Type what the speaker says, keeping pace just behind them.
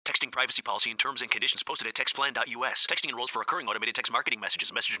Texting privacy policy and terms and conditions posted at textplan.us. Texting enrolls for recurring automated text marketing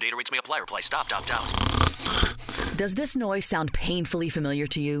messages. Message and data rates may apply. Reply stop, opt out. Does this noise sound painfully familiar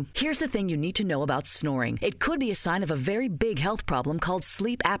to you? Here's the thing you need to know about snoring. It could be a sign of a very big health problem called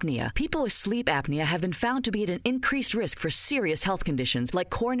sleep apnea. People with sleep apnea have been found to be at an increased risk for serious health conditions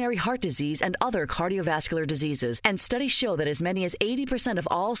like coronary heart disease and other cardiovascular diseases. And studies show that as many as 80% of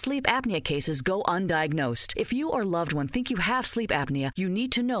all sleep apnea cases go undiagnosed. If you or loved one think you have sleep apnea, you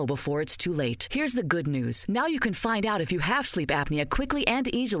need to know before it's too late. Here's the good news. Now you can find out if you have sleep apnea quickly and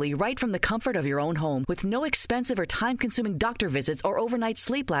easily right from the comfort of your own home with no expensive or time-consuming doctor visits or overnight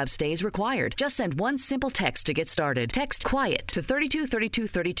sleep lab stays required. Just send one simple text to get started. Text QUIET to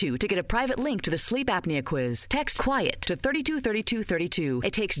 323232 to get a private link to the sleep apnea quiz. Text QUIET to 323232.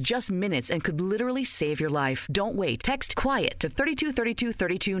 It takes just minutes and could literally save your life. Don't wait. Text QUIET to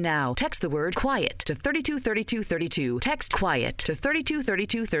 323232 now. Text the word QUIET to 323232. Text QUIET to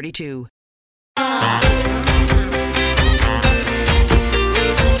 323232.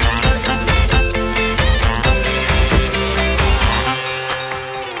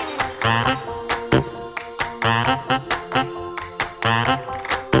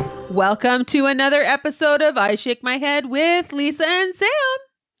 Welcome to another episode of I Shake My Head with Lisa and Sam.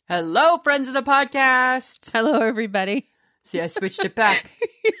 Hello, friends of the podcast. Hello, everybody. See, I switched it back.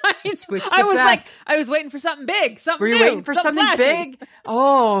 I was waiting for something big, something new. Were you waiting for something flashy. big?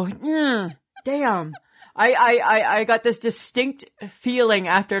 Oh, damn. I got this distinct feeling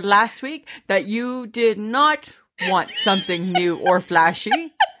after last week that you did not want something new or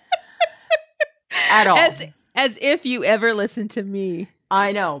flashy at all. As if you ever listened to me.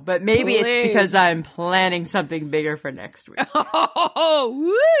 I know, but maybe Please. It's because I'm planning something bigger for next week.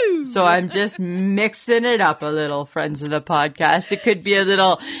 Oh, woo! So I'm just mixing it up a little, friends of the podcast. It could be a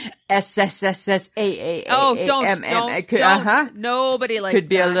little SSSSAAAAMM. Oh, don't. Nobody likes that. Could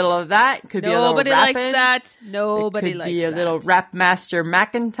be a little of that. Could be a little rapping. Nobody likes that. Nobody likes that. Could be a little Rap Master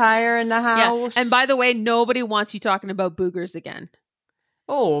McIntyre in the house. Yeah. And by the way, nobody wants you talking about boogers again.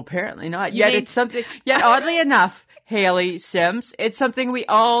 Oh, apparently not. Yet oddly enough, Haley Sims, it's something we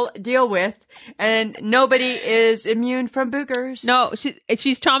all deal with, and nobody is immune from boogers. No,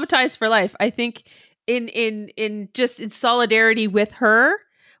 she's traumatized for life. I think in solidarity with her,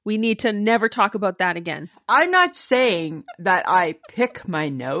 we need to never talk about that again. I'm not saying that I pick my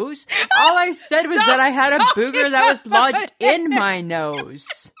nose. All I said was that I had a booger that was lodged in my nose.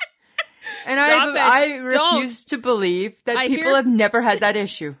 And I refuse to believe that people have never had that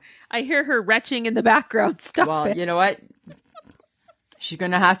issue. I hear her retching in the background. Stop it. Well, you know what? She's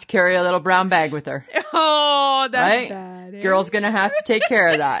going to have to carry a little brown bag with her. Oh, that's right? bad. Eh? Girl's going to have to take care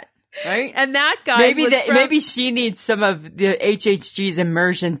of that. Right? And that guy maybe she needs some of the HHG's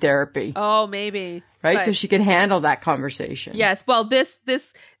immersion therapy. Oh, maybe. Right? But, so she can handle that conversation. Yes. Well, this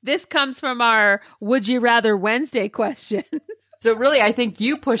comes from our Would You Rather Wednesday question. So really, I think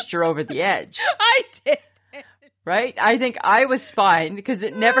you pushed her over the edge. I did. Right? I think I was fine because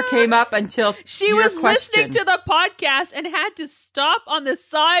it never came up until she was listening to the podcast and had to stop on the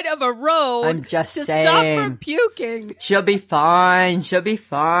side of a road. I'm just saying. Stop from puking. She'll be fine. She'll be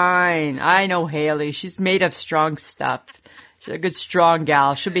fine. I know Haley. She's made of strong stuff. She's a good strong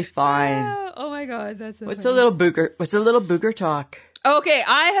gal. She'll be fine. Oh my God, that's so What's funny. a little booger talk? Okay,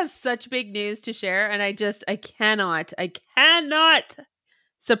 I have such big news to share, and I cannot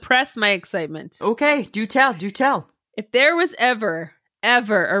suppress my excitement. Okay, do tell. If there was ever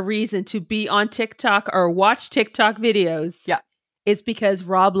a reason to be on TikTok or watch TikTok videos, yeah, it's because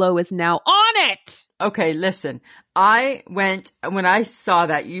Rob Lowe is now on it. Okay, listen. When I saw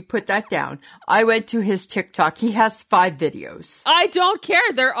that, you put that down, I went to his TikTok. He has 5 videos. I don't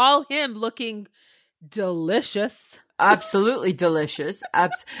care. They're all him looking delicious. Absolutely delicious.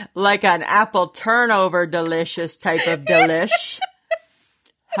 Like an apple turnover delicious type of delish.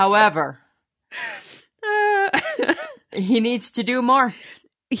 However, he needs to do more.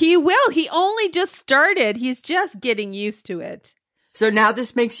 He will. He only just started. He's just getting used to it. So now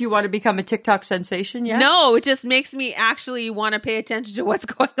this makes you want to become a TikTok sensation, yeah? No, it just makes me actually want to pay attention to what's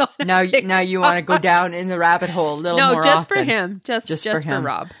going on. Now you want to go down in the rabbit hole a little more often. No, just for him. Just for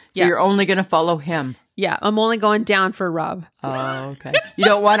Rob. So yeah. You're only going to follow him. Yeah, I'm only going down for Rob. Oh, okay. You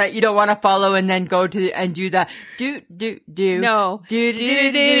don't want to follow and then go to and do that. Do. No. Do. Right?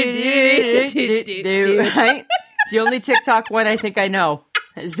 It's the only TikTok one I think I know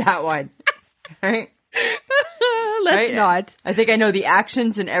is that one. Right? Let's not. I think I know the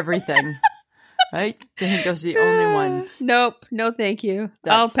actions and everything. Right? I think those are the only ones. Nope. No, thank you.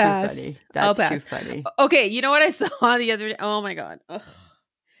 That's I'll pass. Too funny. That's too funny. Okay, you know what I saw the other day? Oh my God. Ugh.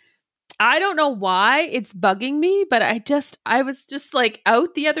 I don't know why it's bugging me, but I was just like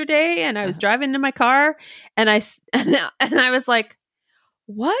out the other day and I was driving in my car and I was like,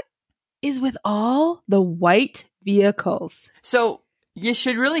 what is with all the white vehicles? So you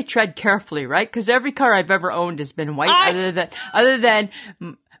should really tread carefully, right? Because every car I've ever owned has been white other than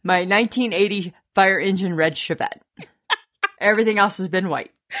my 1980 fire engine red Chevette. Everything else has been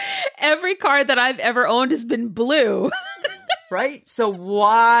white. Every car that I've ever owned has been blue. Right? So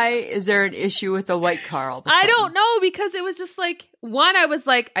why is there an issue with a white car all the time? I don't know, because it was just like, one, I was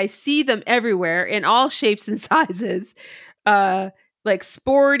like, I see them everywhere in all shapes and sizes. Like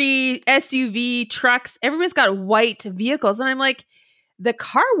sporty, SUV, trucks. Everyone's got white vehicles. And I'm like, the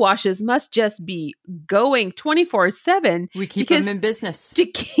car washes must just be going 24/7. We keep them in business. To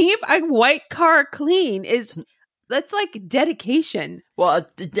keep a white car clean that's like dedication. Well,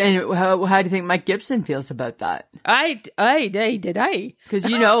 how do you think Mike Gibson feels about that? I. Because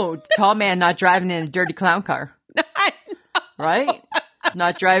tall man not driving in a dirty clown car. Right?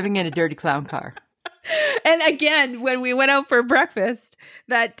 Not driving in a dirty clown car. And again, when we went out for breakfast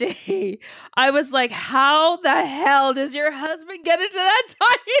that day, I was like, how the hell does your husband get into that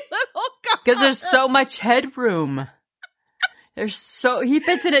tiny little car? Because there's so much headroom. He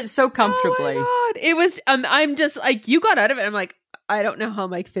fits in it so comfortably. Oh my God. It was, I'm just like, you got out of it. I'm like, I don't know how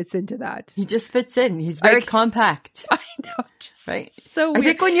Mike fits into that. He just fits in. He's very compact. I know. Just right? So weird. I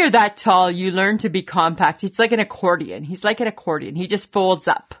think when you're that tall, you learn to be compact. It's like an accordion. He's like an accordion. He just folds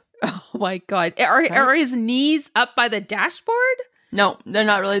up. Oh my God. Are his knees up by the dashboard? No, they're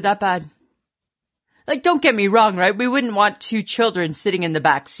not really that bad. Like, don't get me wrong, right? We wouldn't want 2 children sitting in the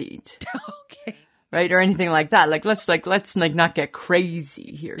back seat. Okay. Right? Or anything like that. Let's not get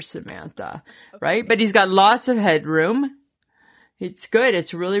crazy here, Samantha. Okay. Right? But he's got lots of headroom. It's good.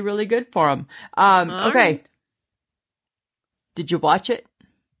 It's really, really good for him. Okay. Right. Did you watch it?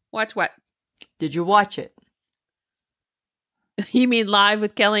 Watch what? Did you watch it? You mean Live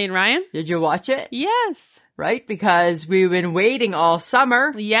with Kelly and Ryan? Did you watch it? Yes. Right? Because we've been waiting all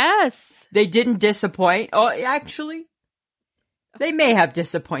summer. Yes. They didn't disappoint. Oh, actually, they may have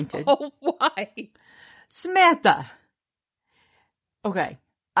disappointed. Oh, why? Samantha. Okay.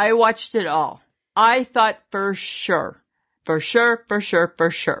 I watched it all. I thought for sure,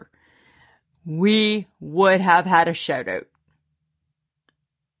 we would have had a shout out.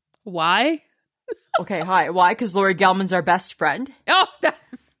 Why? Okay, hi. Why? Because Lori Gelman's our best friend. Oh,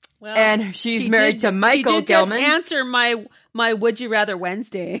 well, and she's married to Michael she did Gelman. Just answer my Would You Rather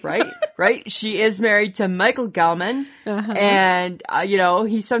Wednesday. Right. She is married to Michael Gelman, and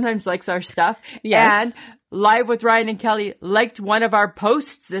he sometimes likes our stuff. Yes. And Live with Ryan and Kelly liked one of our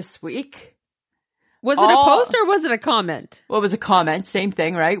posts this week. Was it a post or was it a comment? Well, it was a comment. Same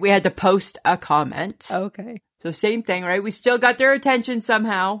thing, right? We had to post a comment. Okay. So same thing, right? We still got their attention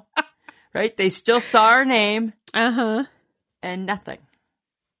somehow. Right? They still saw our name. Uh-huh. And nothing.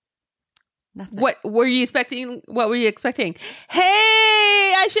 What were you expecting? Hey,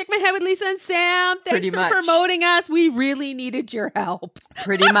 I shake my head with Lisa and Sam. Thanks for promoting us. We really needed your help.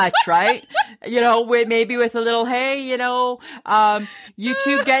 Pretty much, right? Maybe with a little, hey, you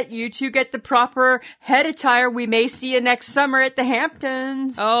two get the proper head attire. We may see you next summer at the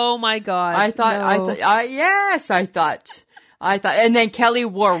Hamptons. Oh my God. I thought. And then Kelly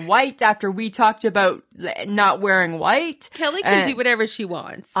wore white after we talked about not wearing white. Kelly can do whatever she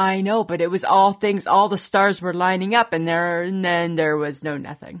wants. I know, but it was all the stars were lining up and then there was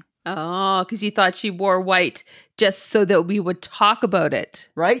nothing. Oh, because you thought she wore white just so that we would talk about it.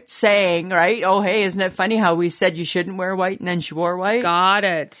 Right? Saying, right? Oh, hey, isn't it funny how we said you shouldn't wear white and then she wore white? Got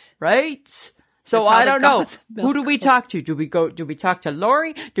it. Right? So I don't know. Who do we talk to? Do we talk to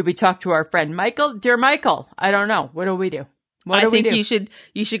Lori? Do we talk to our friend Michael? Dear Michael, I don't know. What do we do? I think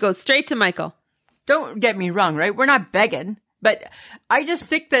you should go straight to Michael. Don't get me wrong, right? We're not begging, but I just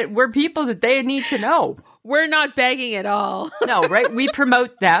think that we're people that they need to know. We're not begging at all. No, right? We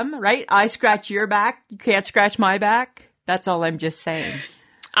promote them, right? I scratch your back. You can't scratch my back. That's all I'm just saying.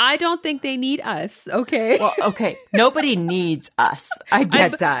 I don't think they need us. Okay. Well, okay. Nobody needs us. I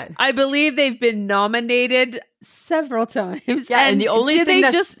get that. I believe they've been nominated several times. Yeah, and the only thing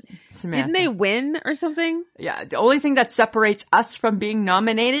Samantha. Didn't they win or something? Yeah, the only thing that separates us from being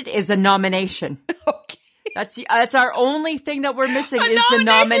nominated is a nomination. Okay. That's our only thing that we're missing is the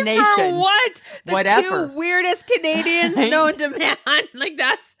nomination. For what? Whatever. 2 weirdest Canadians known to man. Like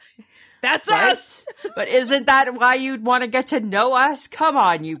that's right? Us. But isn't that why you'd want to get to know us? Come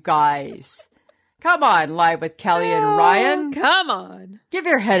on, you guys. Come on, Live with Kelly and Ryan. Come on. Give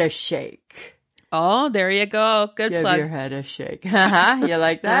your head a shake. Oh, there you go. Good Give plug. your head a shake. You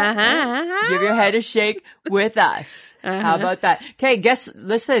like that? Give your head a shake with us. How about that? Okay,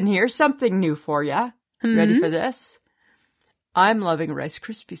 listen, here's something new for you. Ready for this? I'm loving Rice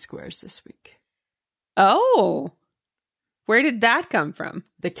Krispie Squares this week. Oh, where did that come from?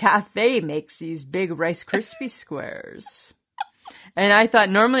 The cafe makes these big Rice Krispie Squares. And I thought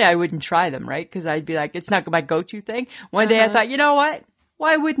normally I wouldn't try them, right? Because I'd be like, it's not my go-to thing. One day I thought, you know what?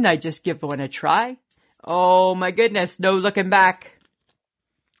 Why wouldn't I just give one a try? Oh my goodness, no looking back.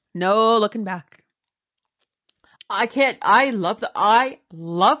 No looking back. I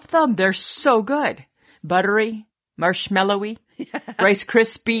love them. They're so good. Buttery, marshmallowy, Rice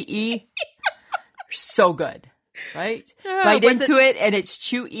Krispie-y. So good, right? Bite into it and it's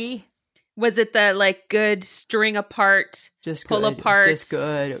chewy. Was it the like good string apart, just pull good. apart, it was just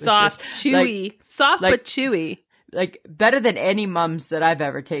good. It soft, was just, chewy, soft like, but chewy? Like better than any mums that I've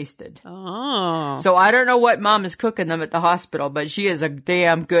ever tasted. Oh. So I don't know what mom is cooking them at the hospital, but she is a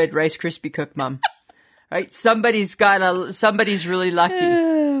damn good Rice Krispie cook mom. Right? Somebody's really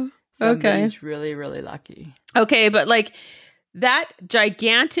lucky. Somebody's really, really lucky. Okay, but like that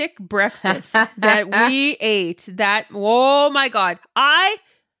gigantic breakfast that we ate, oh my God, I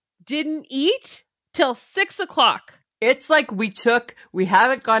didn't eat till 6:00. It's like we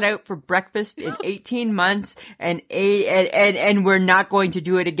haven't gone out for breakfast in 18 months and we're not going to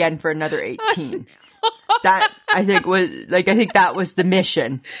do it again for another 18. That I think that was the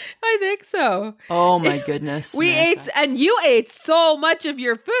mission. I think so. Oh my goodness. We ate, and you ate so much of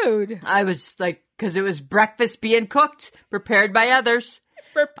your food. I was like, cause it was breakfast being cooked, prepared by others.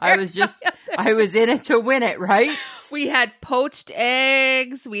 I was in it to win it, right? We had poached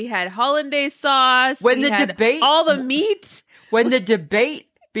eggs. We had hollandaise sauce. When all the meat. When the debate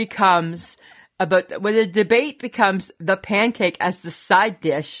becomes the pancake as the side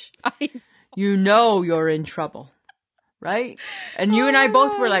dish, you know you're in trouble, right? And you and I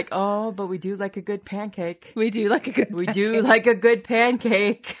both were like, oh, but we do like a good pancake. We do like a good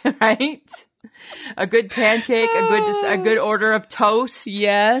pancake, right? A good pancake, a good order of toast.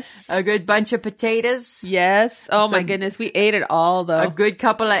 Yes. A good bunch of potatoes. Yes. Oh my goodness. We ate it all though. A good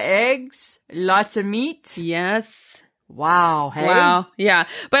couple of eggs. Lots of meat. Yes. Wow. Hey? Wow. Yeah.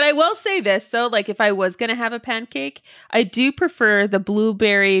 But I will say this though, like if I was going to have a pancake, I do prefer the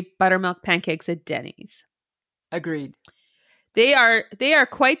blueberry buttermilk pancakes at Denny's. Agreed. They are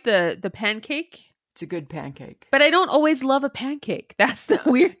quite the pancake. It's a good pancake. But I don't always love a pancake. That's the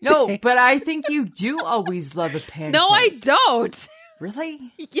weird thing. No, but I think you do always love a pancake. No, I don't. Really?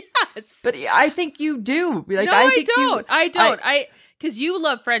 Yes. But I think you do. Like, no, I don't. Because you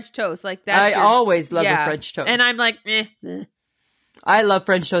love French toast. Like that. I always love a French toast. And I'm like, eh. I love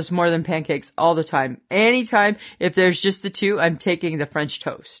French toast more than pancakes all the time. Anytime, if there's just the two, I'm taking the French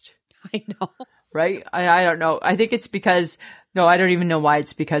toast. I know. Right? I don't know. I think it's because, no, I don't even know why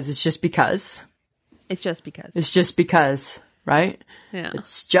it's because. It's just because. It's just because. It's just because, right? Yeah.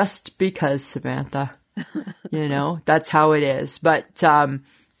 It's just because, Samantha. You know, that's how it is. But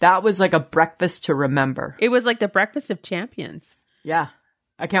that was like a breakfast to remember. It was like the breakfast of champions. Yeah.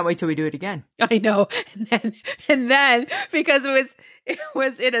 I can't wait till we do it again. I know. And then because it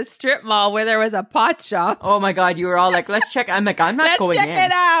was in a strip mall where there was a pot shop. Oh my God, you were all like, let's check. I'm like, I'm not going in. Let's check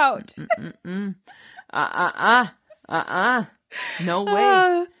it out. No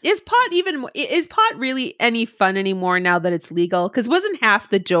way. Is pot really any fun anymore now that it's legal? Because wasn't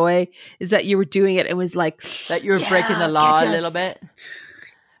half the joy is that you were doing it and was like that you were breaking the law a little bit,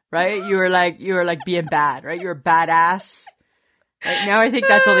 right? You were like being bad, right? You're a badass. Right? Now I think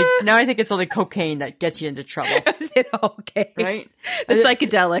it's only cocaine that gets you into trouble. Is it okay? Right? The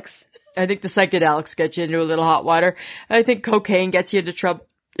psychedelics. I think the psychedelics get you into a little hot water. I think cocaine gets you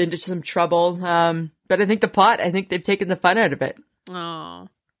into some trouble. But I think they've taken the fun out of it. Oh.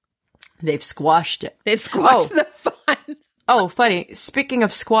 They've squashed it. They've squashed the fun. Oh, funny. Speaking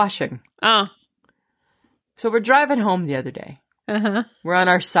of squashing. Oh. So we're driving home the other day. Uh-huh. We're on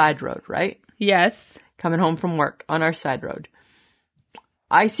our side road, right? Yes. Coming home from work on our side road.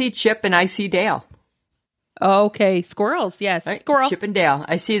 I see Chip and I see Dale. Okay. Squirrels. Yes. Right? Squirrel. Chip and Dale.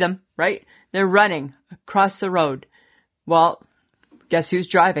 I see them, right? They're running across the road. Well, guess who's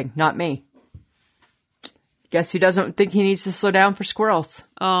driving? Not me. Guess who doesn't think he needs to slow down for squirrels?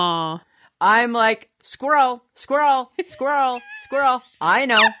 Oh. I'm like, squirrel, squirrel, squirrel, squirrel. I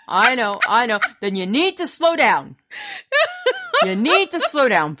know. Then you need to slow down. You need to slow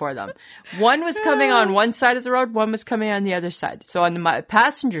down for them. One was coming on one side of the road, one was coming on the other side. So on my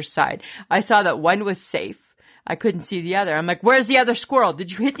passenger side, I saw that one was safe. I couldn't see the other. I'm like, where's the other squirrel?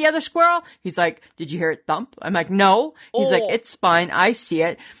 Did you hit the other squirrel? He's like, did you hear it thump? I'm like, no. He's like, it's fine. I see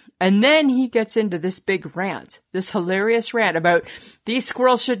it. And then he gets into this big rant, this hilarious rant about these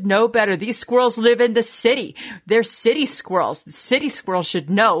squirrels should know better. These squirrels live in the city. They're city squirrels. The city squirrels should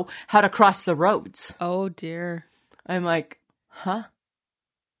know how to cross the roads. Oh, dear. I'm like, huh?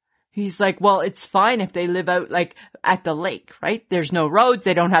 He's like, well, it's fine if they live out like at the lake, right? There's no roads.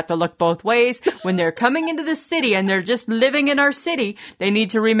 They don't have to look both ways. When they're coming into the city and they're just living in our city, they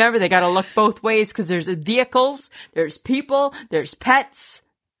need to remember they got to look both ways because there's vehicles, there's people, there's pets.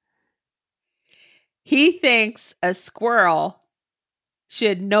 He thinks a squirrel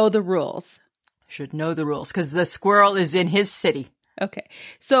should know the rules. Should know the rules because the squirrel is in his city. Okay.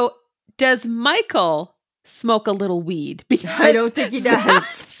 So does Michael smoke a little weed? Because I don't think he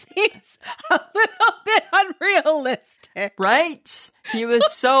does. Seems a little bit unrealistic. Right? He was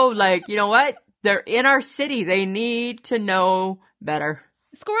so like, you know what? They're in our city. They need to know better.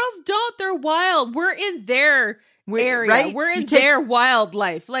 Squirrels don't. They're wild. We're in their area. Right? We're in their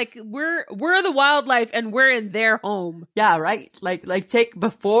wildlife. Like we're the wildlife and we're in their home. Yeah, right. Like take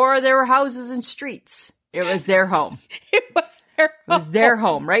before there were houses and streets. It was their home. It was their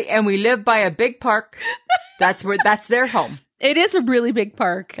home, right? And we live by a big park. That's their home. It is a really big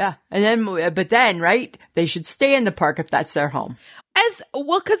park. Yeah. And then, right? They should stay in the park if that's their home.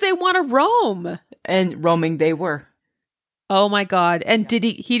 Because they want to roam. And roaming they were. Oh my God. And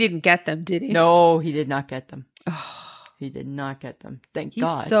he didn't get them, did he? No, he did not get them. He did not get them. Thank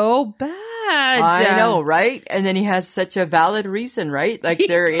God. He's so bad. I know, right? And then he has such a valid reason, right? Like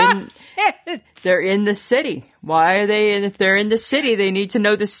they're in the city. Why are they? And if they're in the city, they need to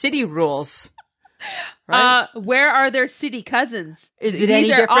know the city rules. Right? Where are their city cousins? These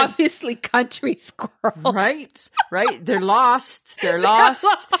are obviously country squirrels. Right. They're lost.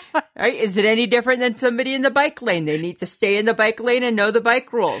 Right? Is it any different than somebody in the bike lane? They need to stay in the bike lane and know the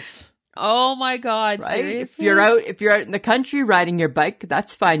bike rules. Oh my God. Right? Seriously? If you're out in the country riding your bike,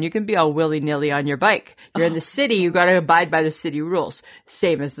 that's fine. You can be all willy-nilly on your bike. You're in the city, you got to abide by the city rules.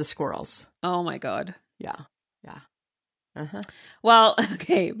 Same as the squirrels. Oh my God. Yeah. Uh-huh. Well,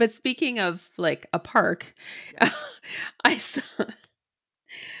 okay, but speaking of like a park, I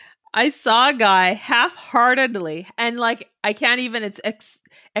saw a guy half-heartedly, and like I can't even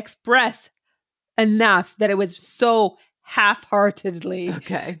express enough that it was so half-heartedly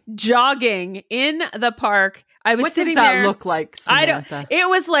jogging in the park. I was sitting there. What does that look like, Samantha? It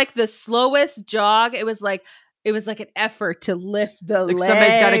was like the slowest jog. It was like an effort to lift the legs.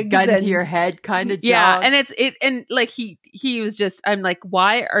 Somebody's got a gun to your head kind of jog. Yeah, and like he was just, I'm like,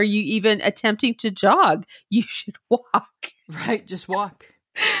 why are you even attempting to jog? You should walk. Right, just walk.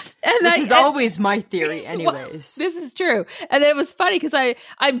 Which is always my theory anyways. Well, this is true. And it was funny because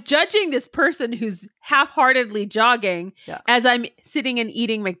I'm judging this person who's half-heartedly jogging as I'm sitting and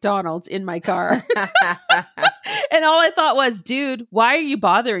eating McDonald's in my car. And all I thought was, dude, why are you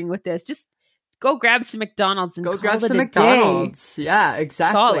bothering with this? Just go grab some McDonald's and go call grab it some a McDonald's. Day. Yeah,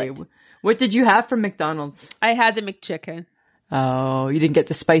 exactly. What did you have from McDonald's? I had the McChicken. Oh, you didn't get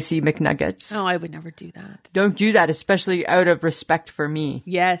the spicy McNuggets? Oh, I would never do that. Don't do that, especially out of respect for me.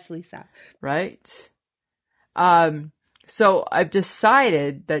 Yes, Lisa. Right? So I've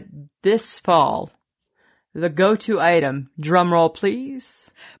decided that this fall, the go-to item, drum roll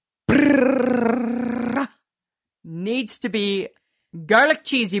please, needs to be garlic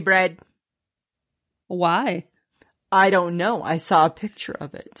cheesy bread. Why? I don't know. I saw a picture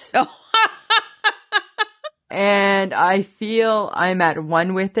of it. Oh. And I feel I'm at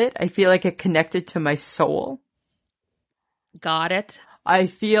one with it. I feel like it connected to my soul. Got it. I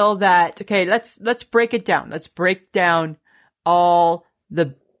feel that, okay, let's break it down. Let's break down all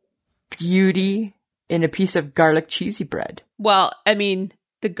the beauty in a piece of garlic cheesy bread. Well, I mean,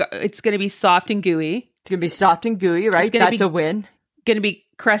 it's going to be soft and gooey. It's going to be soft and gooey, right? That's a win. Going to be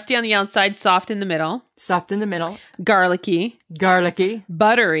crusty on the outside, soft in the middle. Soft in the middle. Garlicky.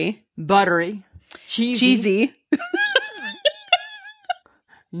 Buttery. Cheesy.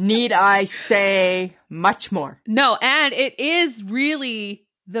 Need I say much more? No, and it is really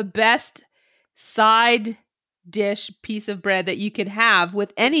the best side dish piece of bread that you could have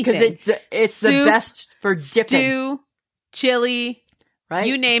with anything. Because it's soup, the best for dipping. Stew, chili, right?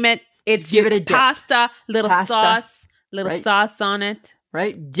 You name it. It's give it a dip. Pasta, sauce, sauce on it.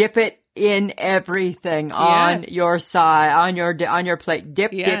 Right? Dip it in everything on your side, on your plate.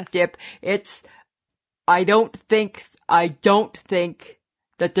 Dip. I don't think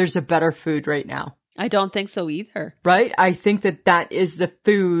that there's a better food right now. I don't think so either. Right? I think that is the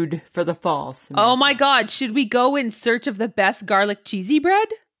food for the fall. Samantha. Oh my God. Should we go in search of the best garlic cheesy bread?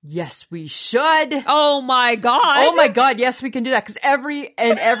 Yes, we should. Oh my God. Yes, we can do that. Because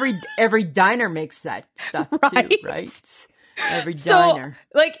every diner makes that stuff too, right? Every diner.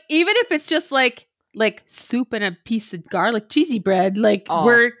 Like, even if it's just like soup and a piece of garlic cheesy bread, like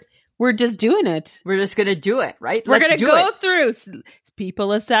we're just doing it. We're just going to do it, right? We're going to go through.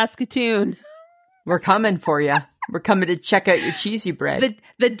 People of Saskatoon. We're coming for you. We're coming to check out your cheesy bread.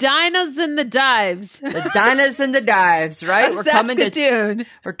 The dinas and the dives. The dinas and the dives, right? We're coming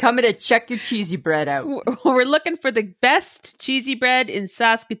to check your cheesy bread out. We're looking for the best cheesy bread in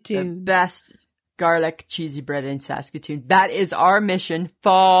Saskatoon. The best garlic cheesy bread in Saskatoon. That is our mission.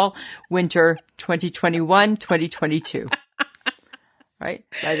 Fall, winter, 2021, 2022. Right?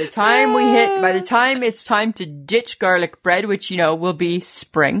 By the time it's time to ditch garlic bread, which, will be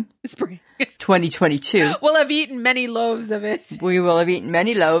spring. 2022. We'll have eaten many loaves of it. We will have eaten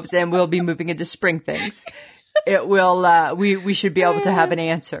many loaves and we'll be moving into spring things. It will, we should be able to have an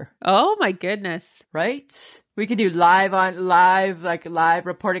answer. Oh my goodness. Right? We could do live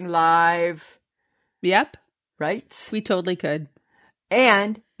reporting live. Yep. Right? We totally could.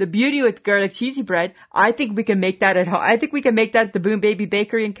 And the beauty with garlic cheesy bread, I think we can make that at home. I think we can make that at the Boom Baby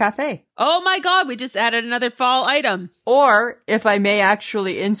Bakery and Cafe. Oh my God, we just added another fall item. Or, if I may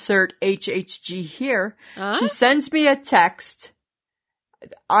actually insert HHG here, she sends me a text.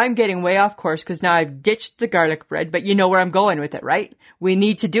 I'm getting way off course because now I've ditched the garlic bread, but you know where I'm going with it, right? We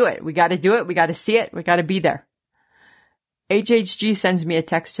need to do it. We got to do it. We got to see it. We got to be there. HHG sends me a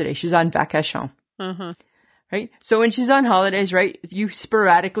text today. She's on vacation. Right? So when she's on holidays, right, she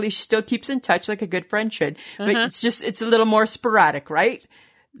still keeps in touch like a good friend should. But it's a little more sporadic, right?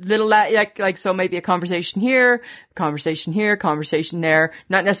 So maybe a conversation here, conversation there,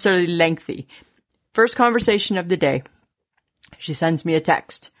 not necessarily lengthy. First conversation of the day. She sends me a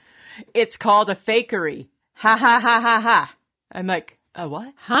text. It's called a fakery. Ha ha ha ha ha. I'm like, a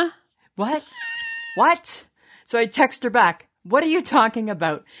what? Huh? What? What? So I text her back. What are you talking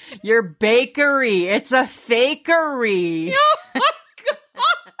about? Your bakery. It's a fakery.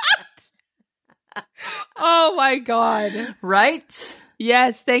 Oh my God. Right?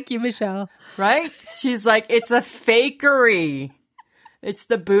 Yes. Thank you, Michelle. Right? She's like, it's a fakery. It's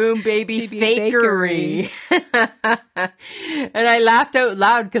the Boom Baby Fakery. And I laughed out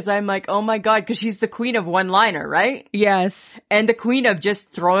loud because I'm like, oh my God, because she's the queen of one-liner, right? Yes. And the queen of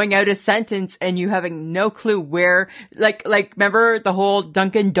just throwing out a sentence and you having no clue where, like remember the whole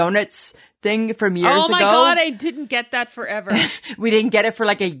Dunkin' Donuts thing from years ago? Oh my God, I didn't get that forever. We didn't get it for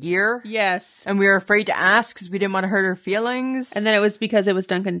like a year. Yes. And we were afraid to ask because we didn't want to hurt her feelings. And then it was because it was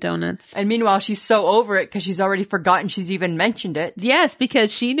Dunkin' Donuts. And meanwhile, she's so over it because she's already forgotten she's even mentioned it. Yes,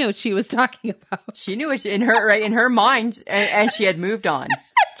 because she knew what she was talking about. She knew it in her mind, and she had moved on.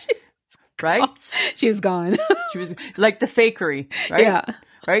 Right? She was gone. She was like the fakery, right? Yeah.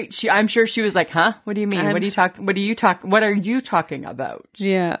 Right? I'm sure she was like, huh? What do you mean? What are you talking about?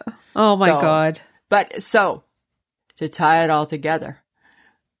 Yeah. Oh my God. But so, to tie it all together,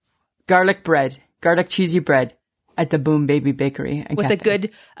 garlic cheesy bread at the Boom Baby Bakery and with Cafe.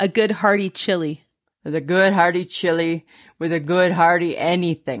 a good hearty chili. With a good hearty chili, with a good hearty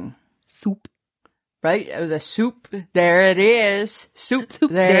anything. Soup. Right? The soup. There it is. Soup.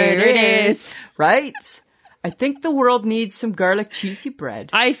 There it is. Right? I think the world needs some garlic cheesy bread.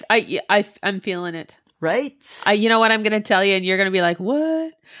 I'm feeling it. Right? You know what I'm going to tell you, and you're going to be like,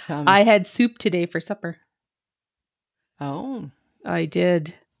 what? I had soup today for supper. Oh. I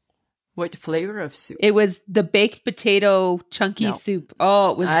did. What flavor of soup? It was the baked potato chunky soup.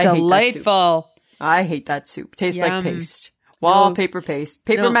 Oh, it was delightful. I hate that soup. Tastes like paste. Wallpaper paste.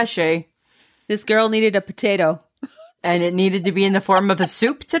 Paper mache. This girl needed a potato. And it needed to be in the form of a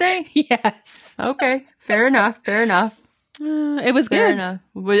soup today? Yes. Okay. Fair enough. It was good. Enough.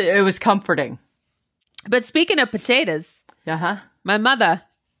 It was comforting. But speaking of potatoes, my mother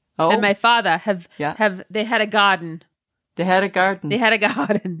and my father they had a garden. They had a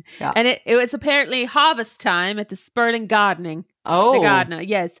garden. Yeah. And it was apparently harvest time at the Sperling Gardening. Oh. The gardener,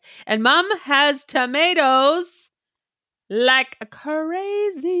 yes. And Mom has tomatoes like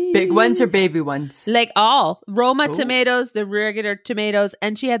crazy. Big ones or baby ones? Like all. Roma tomatoes, the regular tomatoes,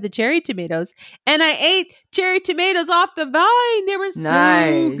 and she had the cherry tomatoes. And I ate cherry tomatoes off the vine. They were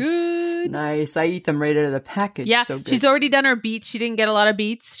so good. Nice. I eat them right out of the package. Yeah, so good. She's already done her beets. She didn't get a lot of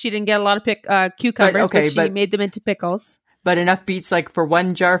beets. She didn't get a lot of cucumbers, but she made them into pickles. But enough beets like for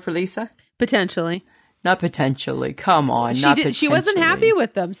one jar for Lisa? Potentially. Not potentially. Come on. She wasn't happy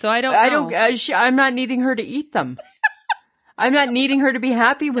with them, so I don't know. I'm not needing her to eat them. I'm not needing her to be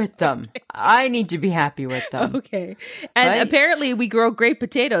happy with them. Okay. I need to be happy with them. Okay. And apparently we grow great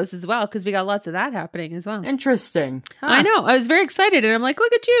potatoes as well because we got lots of that happening as well. Interesting. Huh. I know. I was very excited and I'm like,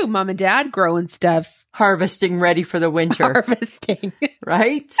 look at you, Mom and Dad, growing stuff. Harvesting, ready for the winter. Harvesting.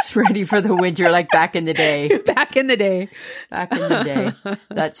 Right? Ready for the winter, like back in the day. Back in the day. Back in the day.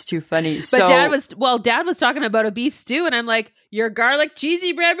 That's too funny. But Dad was talking about a beef stew and I'm like, your garlic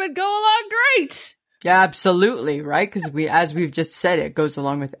cheesy bread would go along great. Yeah, absolutely, right? Because as we've just said, it goes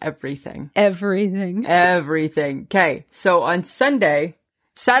along with everything. Everything. Okay, so on Saturday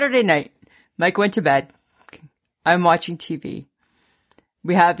night, Mike went to bed. I'm watching TV.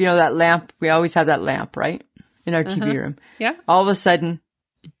 We have, that lamp. We always have that lamp, right? In our TV room. Yeah. All of a sudden,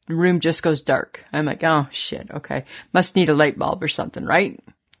 the room just goes dark. I'm like, oh, shit, okay. Must need a light bulb or something, right?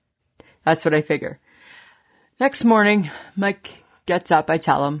 That's what I figure. Next morning, Mike gets up. I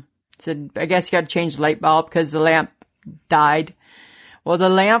tell him. Said, I guess you got to change the light bulb because the lamp died. Well, the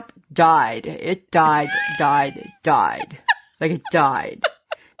lamp died. It died. Like it died.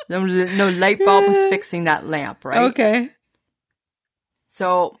 No light bulb was fixing that lamp, right? Okay.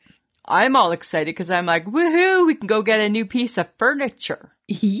 So I'm all excited because I'm like, woohoo, we can go get a new piece of furniture.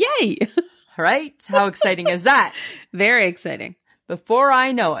 Yay. Right? How exciting is that? Very exciting. Before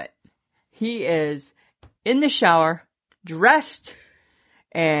I know it, he is in the shower, dressed,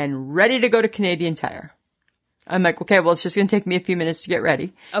 and ready to go to Canadian Tire. I'm like, okay, well, it's just going to take me a few minutes to get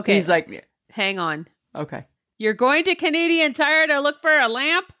ready. Okay. He's like, hang on. Okay. You're going to Canadian Tire to look for a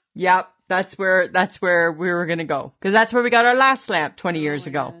lamp? Yep. That's where we were going to go. Because that's where we got our last lamp 20 years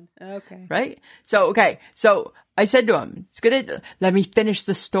ago. God. Okay. Right? So, okay. So I said to him, let me finish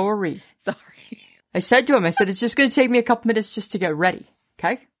the story. Sorry. I said to him, it's just going to take me a couple minutes just to get ready.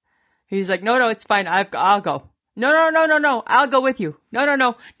 Okay? He's like, no, it's fine. I'll go. No. I'll go with you.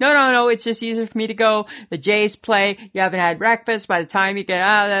 No. It's just easier for me to go. The Jays play. You haven't had breakfast. By the time you get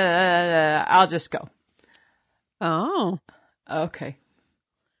out, I'll just go. Oh. Okay.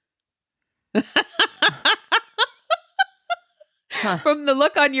 From the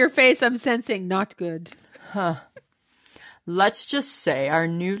look on your face, I'm sensing not good. Let's just say our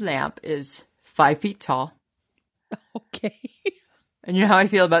new lamp is 5 feet tall. Okay. And you know how I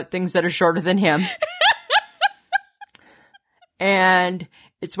feel about things that are shorter than him. And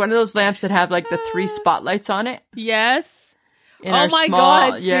it's one of those lamps that have like the 3 spotlights on it. Yes. Oh my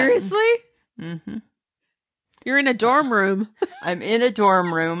God. Yeah. Seriously? Mm-hmm. You're in a dorm room. I'm in a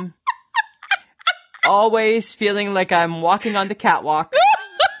dorm room. Always feeling like I'm walking on the catwalk.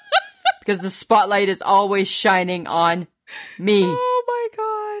 Because the spotlight is always shining on me. Oh my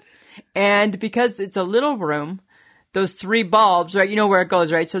God. And because it's a little room, those 3 bulbs, right? You know where it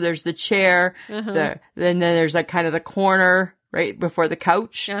goes, right? So there's the chair, then there's like kind of the corner right before the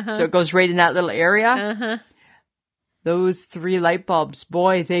couch. So it goes right in that little area. Those 3 light bulbs,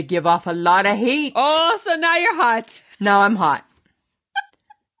 boy, they give off a lot of heat. Oh, so now you're hot. Now I'm hot.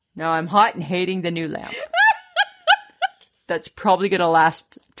 Now I'm hot and hating the new lamp. That's probably going to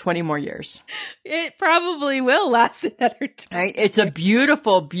last 20 more years. It probably will last another 20 Right? It's a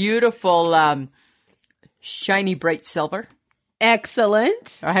beautiful, beautiful, shiny, bright silver.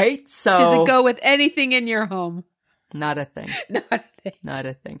 Excellent. Right? So does it go with anything in your home? Not a thing. Not a thing. Not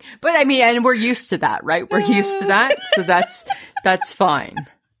a thing. But I mean, and we're used to that, right? We're used to that. So that's fine.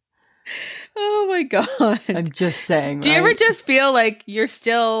 Oh my God. I'm just saying. Do you ever just feel like you're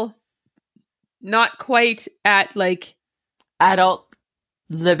still not quite at like adult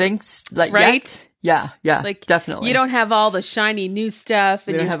living, like, right? Yeah, like definitely. You don't have all the shiny new stuff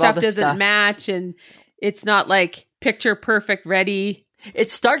and your stuff doesn't match and it's not like picture perfect ready.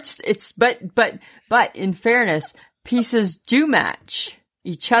 But in fairness, pieces do match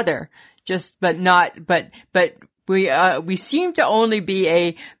each other, but we seem to only be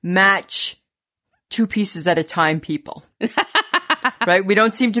a match 2 pieces at a time people. Right? We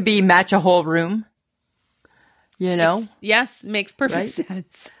don't seem to be match a whole room. You know? Yes, makes perfect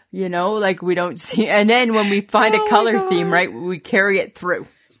sense. You know, like we don't see, and then when we find a color theme, right, we carry it through.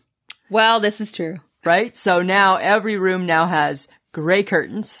 Well, this is true. Right? So now every room now has gray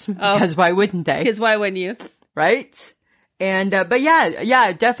curtains, because why wouldn't they? Because why wouldn't you? Right? And, but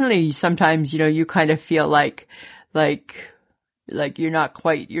yeah, definitely sometimes, you kind of feel like you're not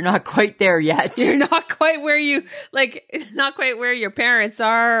quite there yet. You're not quite where not quite where your parents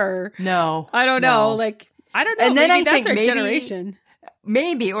are, or no, I don't know. Like, I don't know. And then maybe I think that's our generation.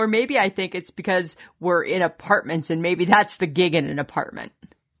 Maybe I think it's because we're in apartments and maybe that's the gig in an apartment.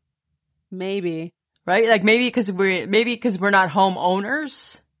 Maybe. Right? Like maybe because we're not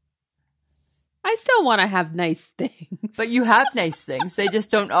homeowners. I still want to have nice things. But you have nice things. They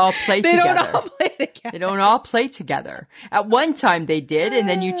just don't all play together. They don't all play together. They don't all play together. At one time they did, and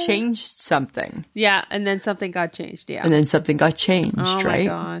then you changed something. Yeah, and then something got changed, yeah. And then something got changed, right?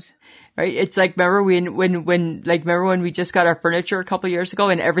 Oh my God. Right? It's like, remember when we just got our furniture a couple years ago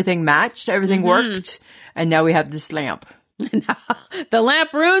and everything matched, everything worked, and now we have this lamp. The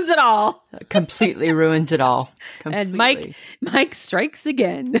lamp ruins it all. Completely ruins it all. Completely. And Mike strikes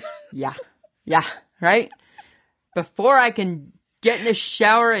again. Yeah, right? Before I can get in the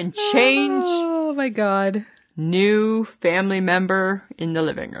shower and change. Oh my God. New family member in the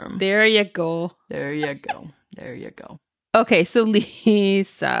living room. There you go. There you go. There you go. Okay, so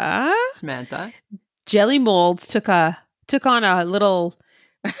Lisa. Samantha. Jelly molds took on a little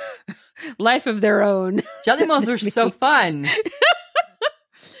life of their own. Jelly molds were so fun.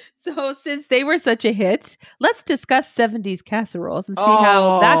 So since they were such a hit, let's discuss 70s casseroles and see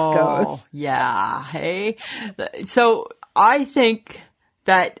how that goes. Yeah. Hey. So I think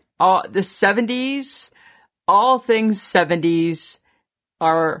that the 70s, all things 70s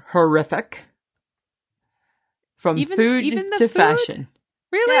are horrific. From even food to food? Fashion.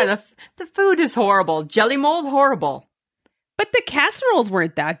 Really? Yeah, the food is horrible. Jelly mold, horrible. But the casseroles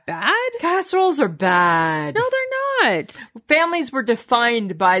weren't that bad. Casseroles are bad. No, they're not. Families were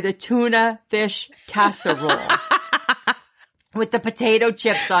defined by the tuna fish casserole. With the potato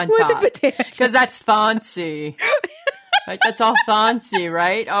chips on top. With the potato chips. Because that's fancy. Right? That's all fancy,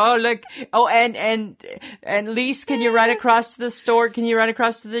 right? Oh, look. Oh, and Lise, can you run across to the store? Can you run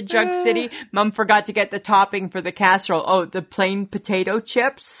across to the Jug City? Mom forgot to get the topping for the casserole. Oh, the plain potato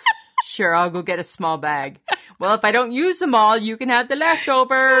chips? Sure, I'll go get a small bag. Well, if I don't use them all, you can have the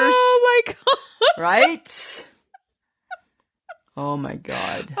leftovers. Oh my God. Right? Oh my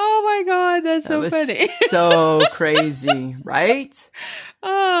God. Oh my God, that's That so was funny. So crazy, right?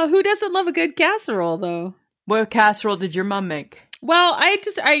 Oh, who doesn't love a good casserole though? What casserole did your mom make? Well,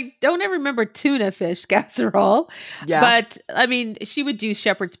 I don't ever remember tuna fish casserole. Yeah. But I mean, she would do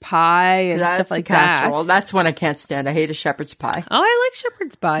shepherd's pie and That's stuff like a casserole. that. That's one I can't stand. I hate a shepherd's pie. Oh, I like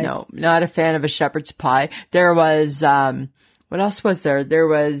shepherd's pie. No, not a fan of a shepherd's pie. There was, what else was there?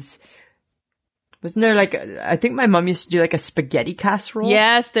 Wasn't there like, I think my mom used to do like a spaghetti casserole.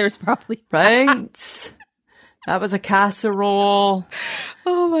 Yes, there's probably Right? That was a casserole.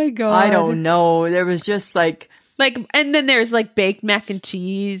 Oh my God. I don't know. There was just like, and then there's like baked mac and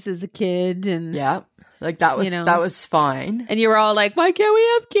cheese as a kid, and yeah, like that was fine. And you were all like, why can't we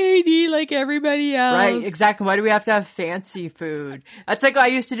have Katie like everybody else? Right, exactly. Why do we have to have fancy food? That's like I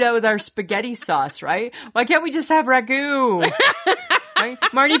used to do that with our spaghetti sauce, right? Why can't we just have ragu? Right?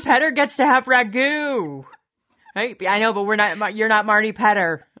 Marnie Petter gets to have ragu. Right? I know, but you're not Marnie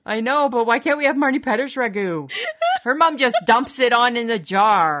Petter. I know, but why can't we have Marnie Petter's ragu? Her mom just dumps it on in the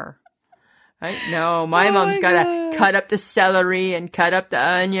jar. Right? No, my mom's got to cut up the celery and cut up the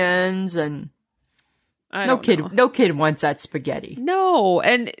onions, and no kid wants that spaghetti. No,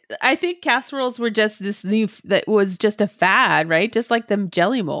 and I think casseroles were just that was just a fad, right? Just like them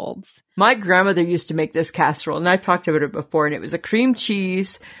jelly molds. My grandmother used to make this casserole, and I've talked about it before, and it was a cream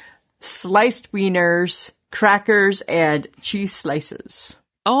cheese, sliced wieners, crackers, and cheese slices.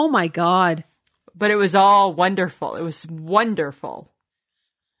 Oh my God. But it was all wonderful. It was wonderful.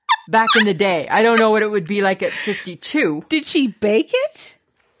 Back in the day. I don't know what it would be like at 52. Did she bake it?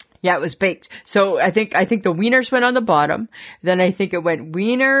 Yeah, it was baked. So I think the wieners went on the bottom. Then I think it went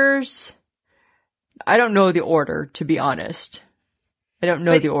wieners. I don't know the order, to be honest. I don't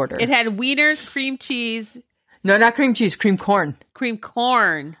know the order. It had wieners, cream cheese. No, not cream cheese, cream corn. Cream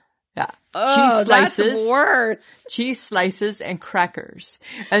corn. Yeah. Oh, cheese slices. That's worse. Cheese slices and crackers.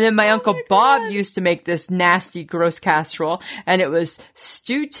 And then my Uncle Bob used to make this nasty, gross casserole, and it was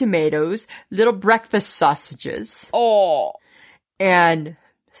stewed tomatoes, little breakfast sausages. Oh. And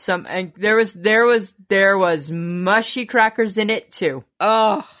there was mushy crackers in it too.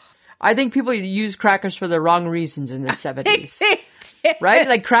 Oh. I think people use crackers for the wrong reasons in the 70s. Right?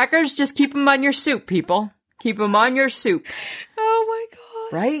 Like crackers, just keep them on your soup, people. Keep them on your soup. Oh my God.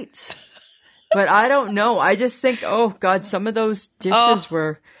 Right? But I don't know. I just think, oh God, some of those dishes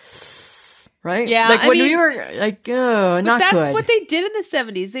were, right? Yeah. Like when we were like, not good. That's what they did in the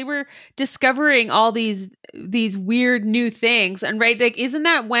 70s. They were discovering all these weird new things. And right, like, isn't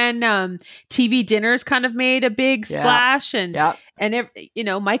that when TV dinners kind of made a big splash? And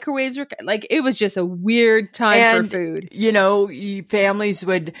microwaves were like, it was just a weird time for food. You know, families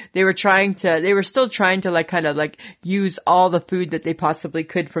they were still trying to like kind of like use all the food that they possibly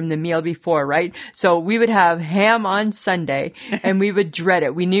could from the meal before, right? So we would have ham on Sunday and we would dread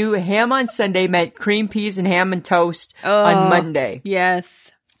it. We knew ham on Sunday meant cream peas and ham and toast on Monday. Yes.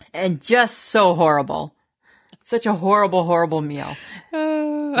 And just so horrible. Such a horrible, horrible meal.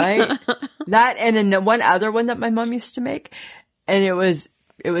 Right? That, and then the one other one that my mom used to make, and it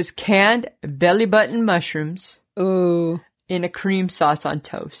was canned belly button mushrooms. Ooh. In a cream sauce on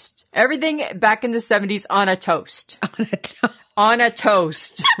toast. Everything back in the 70s on a toast. On a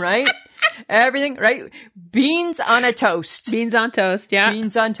toast, right? Everything, right? Beans on a toast. Beans on toast, yeah.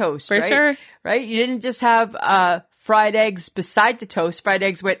 Beans on toast, For right? sure. Right? You didn't just have fried eggs beside the toast. Fried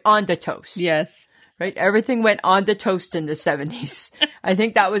eggs went on the toast. Yes. Right? Everything went on the toast in the 70s. I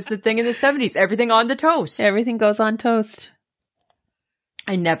think that was the thing in the 70s. Everything on the toast. Everything goes on toast.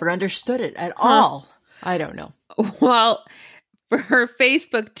 I never understood it at all. I don't know. Well, for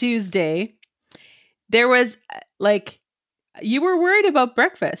Facebook Tuesday, there was like, you were worried about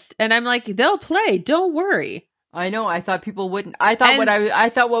breakfast. And I'm like, they'll play. Don't worry. I know. I thought people wouldn't. I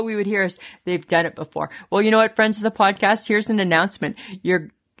thought what we would hear is they've done it before. Well, you know what, friends of the podcast? Here's an announcement.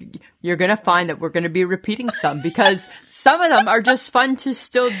 You're going to find that we're going to be repeating some because some of them are just fun to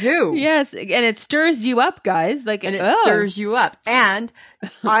still do. Yes. And it stirs you up, guys. And it stirs you up. And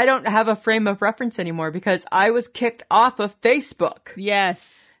I don't have a frame of reference anymore because I was kicked off of Facebook. Yes.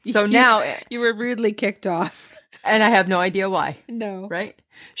 So now you were rudely kicked off. And I have no idea why. No. Right?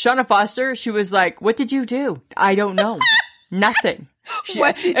 Shauna Foster, she was like, what did you do? I don't know. Nothing.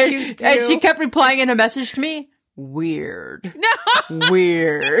 What did you do? And she kept replying in a message to me. Weird. No.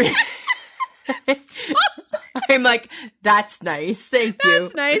 Weird. I'm like, that's nice. Thank you.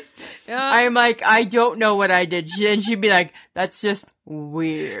 That's nice. Yeah. I'm like, I don't know what I did. And she'd be like, that's just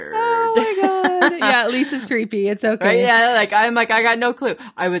weird. Oh my God. Yeah, Lisa's creepy. It's okay. Right? Yeah, I'm like, I got no clue.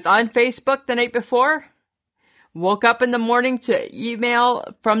 I was on Facebook the night before. Woke up in the morning to email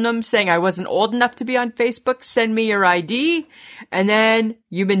from them saying I wasn't old enough to be on Facebook. Send me your ID. And then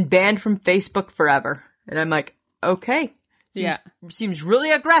you've been banned from Facebook forever. And I'm like, okay. Seems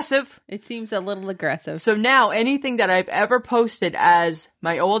really aggressive. It seems a little aggressive. So now anything that I've ever posted as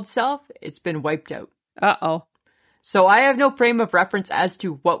my old self, it's been wiped out. Uh-oh. So I have no frame of reference as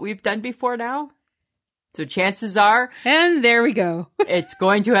to what we've done before now. So chances are. And there we go. It's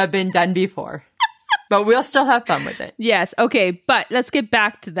going to have been done before. But we'll still have fun with it. Yes. Okay. But let's get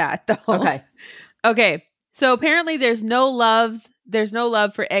back to that though. Okay. Okay. So apparently there's no love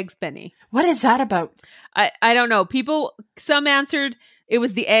for Eggs Benny. What is that about? I don't know. Some answered it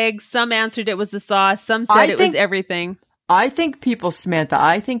was the eggs. Some answered it was the sauce. Some said it was everything. I think people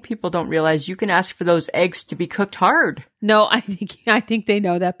don't realize you can ask for those eggs to be cooked hard. No, I think they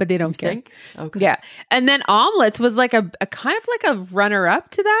know that, but they don't care. Okay. Yeah. And then omelets was like a kind of like a runner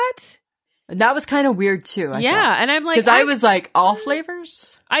up to that. And that was kind of weird too. I thought. And I'm like, because I was like, all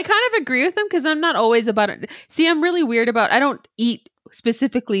flavors. I kind of agree with them because I'm not always about it. See, I'm really weird about. I don't eat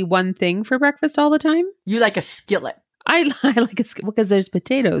specifically one thing for breakfast all the time. You like a skillet. I like a skillet because there's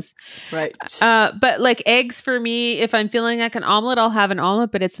potatoes. Right. But like eggs for me, if I'm feeling like an omelet, I'll have an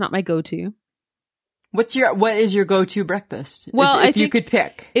omelet, but it's not my go-to. What is your go-to breakfast? Well, if you could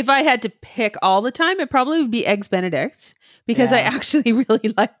pick. If I had to pick all the time, it probably would be Eggs Benedict because I actually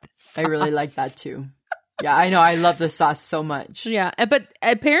really like the sauce. I really like that too. Yeah, I know. I love the sauce so much. Yeah, but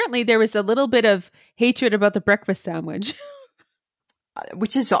apparently there was a little bit of hatred about the breakfast sandwich.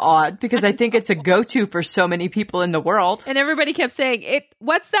 Which is odd because I think it's a go-to for so many people in the world. And everybody kept saying,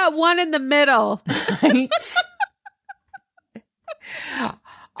 what's that one in the middle? Right?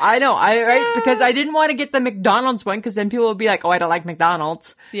 I know. Right? Because I didn't want to get the McDonald's one because then people would be like, oh, I don't like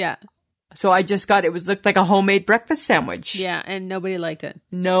McDonald's. Yeah. So I just looked like a homemade breakfast sandwich. Yeah, and nobody liked it.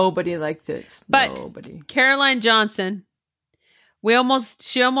 Nobody liked it. But Nobody. Caroline Johnson, we almost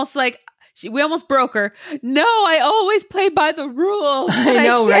broke her. No, I always play by the rules. I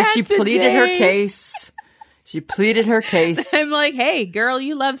know, right? She pleaded her case. I'm like, hey, girl,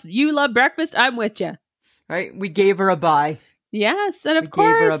 you love breakfast. I'm with you. Right? We gave her a bye. Yes, and of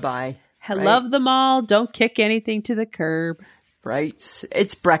course, gave her a bye. I love them all. Don't kick anything to the curb. Right?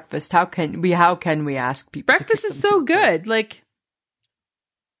 It's breakfast. How can we ask people? Breakfast is so good. Like,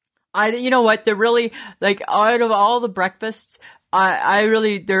 you know what? They're really like out of all the breakfasts.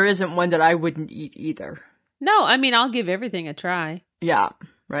 There isn't one that I wouldn't eat either. No, I mean, I'll give everything a try. Yeah,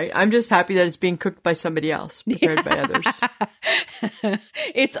 right. I'm just happy that it's being cooked by somebody else, prepared by others.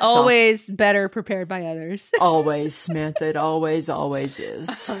 It's always better prepared by others. Always, Samantha. It always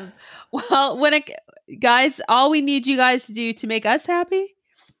is. Well, guys, all we need you guys to do to make us happy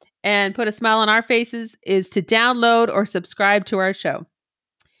and put a smile on our faces is to download or subscribe to our show.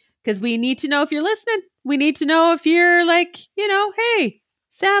 Because we need to know if you're listening. We need to know if you're like, hey,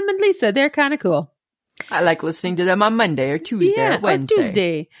 Sam and Lisa, they're kind of cool. I like listening to them on Monday or Tuesday or Wednesday. Or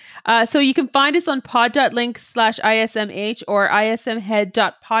Tuesday. So you can find us on pod.link/ISMH or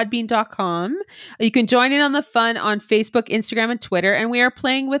ismhead.podbean.com. You can join in on the fun on Facebook, Instagram, and Twitter. And we are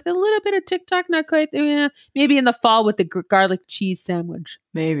playing with a little bit of TikTok, not quite, maybe in the fall with the garlic cheese sandwich.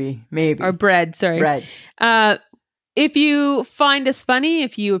 Maybe. Or bread, sorry. Bread. If you find us funny,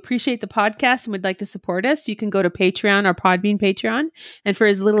 if you appreciate the podcast and would like to support us, you can go to Patreon or Podbean Patreon. And for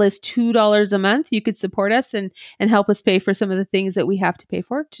as little as $2 a month, you could support us and help us pay for some of the things that we have to pay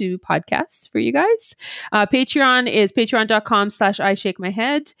for to podcasts for you guys. Patreon is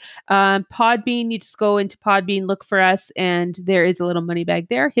patreon.com/IShakeMyHead. Podbean, you just go into Podbean, look for us, and there is a little money bag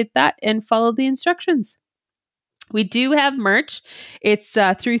there. Hit that and follow the instructions. We do have merch. It's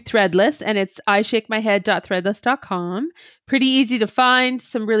through Threadless, and it's ishakemyhead.threadless.com. Pretty easy to find.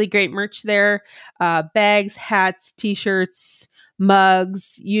 Some really great merch there. Bags, hats, t-shirts,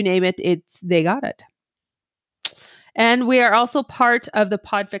 mugs, you name it. They got it. And we are also part of the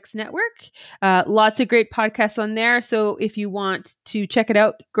Podfix Network. Lots of great podcasts on there. So if you want to check it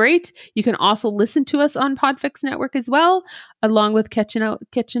out, great. You can also listen to us on Podfix Network as well, along with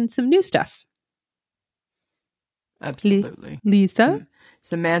catching some new stuff. Absolutely. Lisa?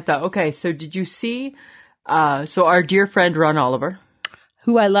 Samantha. Okay, so did you see, so our dear friend Ron Oliver.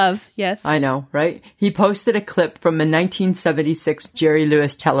 Who I love, yes. I know, right? He posted a clip from a 1976 Jerry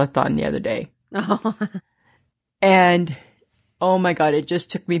Lewis telethon the other day. Oh. And, oh my God, it just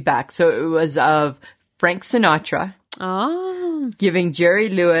took me back. So it was of Frank Sinatra. Oh. Giving Jerry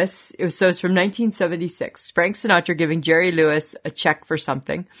Lewis, so it's from 1976. Frank Sinatra giving Jerry Lewis a check for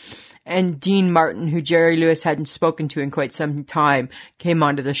something. And Dean Martin, who Jerry Lewis hadn't spoken to in quite some time, came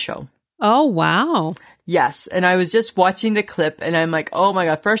onto the show. Oh, wow. Yes. And I was just watching the clip and I'm like, oh my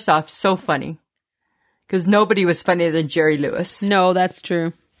God, first off, so funny. Because nobody was funnier than Jerry Lewis. No, that's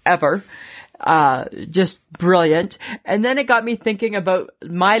true. Ever. Just brilliant. And then it got me thinking about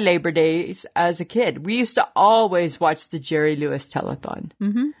my Labor Days as a kid. We used to always watch the Jerry Lewis telethon.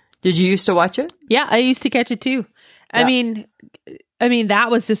 Mm-hmm. Did you used to watch it? Yeah, I used to catch it too. Yeah. I mean, that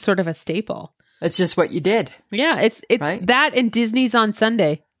was just sort of a staple. It's just what you did. Yeah, it's right? That and Disney's on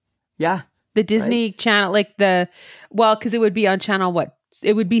Sunday. Yeah. The Disney channel, because it would be on channel what?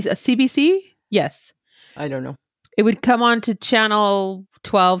 It would be a CBC? Yes. I don't know. It would come on to channel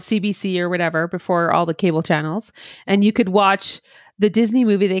 12, CBC or whatever, before all the cable channels. And you could watch the Disney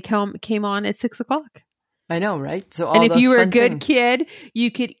movie. They came on at 6:00. I know, right? So, and if you were a good kid, you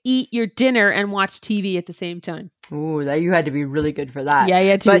could eat your dinner and watch TV at the same time. Ooh, you had to be really good for that. Yeah, you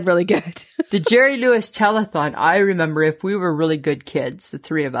had to be really good. The Jerry Lewis telethon, I remember if we were really good kids, the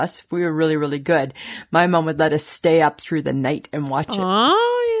three of us, if we were really, really good, my mom would let us stay up through the night and watch it.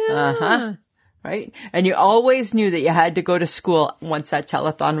 Oh, yeah. Uh-huh. Right? And you always knew that you had to go to school once that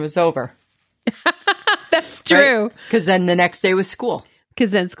telethon was over. That's true. Because then the next day was school.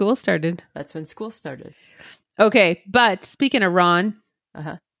 Because then school started. That's when school started. Okay, but speaking of Ron,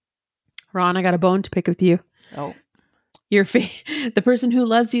 Ron, I got a bone to pick with you. Oh. You're the person who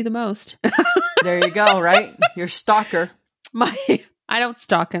loves you the most. There you go, right? Your stalker. I don't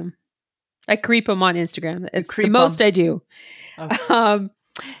stalk him. I creep him on Instagram. It's the most I do. Okay.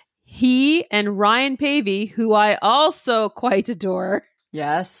 He and Ryan Pavey, who I also quite adore.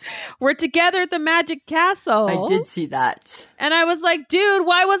 Yes. We're together at the Magic Castle. I did see that. And I was like, dude,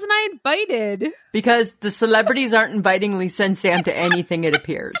 why wasn't I invited? Because the celebrities aren't inviting Lisa and Sam to anything, it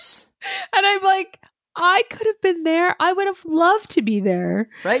appears. And I'm like, I could have been there. I would have loved to be there.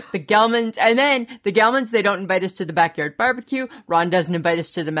 Right? The Gelmans. And then the Gelmans, they don't invite us to the backyard barbecue. Ron doesn't invite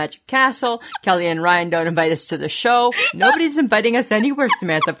us to the Magic Castle. Kelly and Ryan don't invite us to the show. Nobody's inviting us anywhere,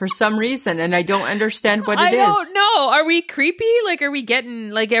 Samantha, for some reason. And I don't understand what it is. I don't know. Are we creepy? Are we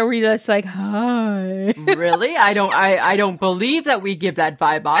just like, hi? Really? I don't believe that we give that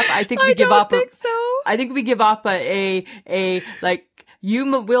vibe off. I think we give off I think we give off you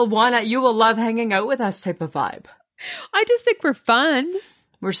will love hanging out with us type of vibe. I just think we're fun.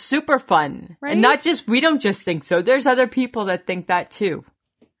 We're super fun. Right? And we don't just think so. There's other people that think that too.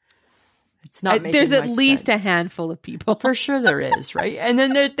 It's not making there's at much least sense. a handful of people. For sure there is, right? And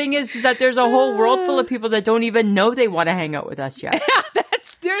then the thing is that there's a whole world full of people that don't even know they want to hang out with us yet. Yeah,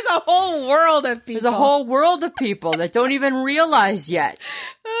 there's a whole world of people. There's a whole world of people that don't even realize yet.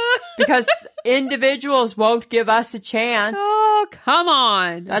 Because individuals won't give us a chance. Oh, come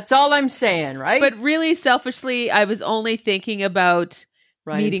on. That's all I'm saying, right? But really, selfishly, I was only thinking about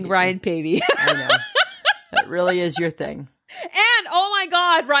meeting Ryan Pavey. I know. That really is your thing. And, oh my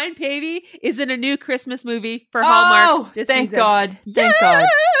God, Ryan Pavey is in a new Christmas movie for Hallmark this thank season. God. Thank God.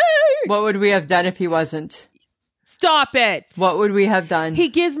 What would we have done if he wasn't? Stop it. What would we have done? He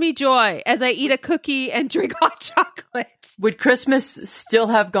gives me joy as I eat a cookie and drink hot chocolate. Would Christmas still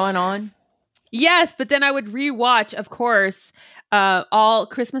have gone on? Yes, but then I would rewatch, of course, all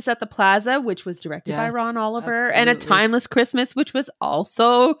Christmas at the Plaza, which was directed by Ron Oliver, and A Timeless Christmas, which was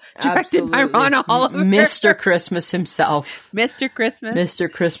also directed by Ron Oliver. Mr. Christmas himself. Mr. Christmas.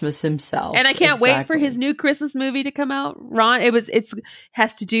 Mr. Christmas himself. And I can't wait for his new Christmas movie to come out. Ron, it's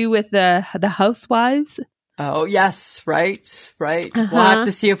has to do with the housewives. Oh, yes, right. We'll have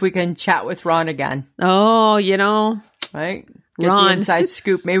to see if we can chat with Ron again. Oh, Right? Get Ron. the inside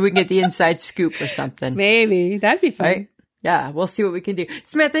scoop. Maybe we can get the inside scoop or something. Maybe. That'd be fun. Right? Yeah, we'll see what we can do.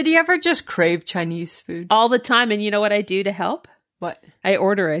 Samantha, do you ever just crave Chinese food? All the time. And you know what I do to help? What? I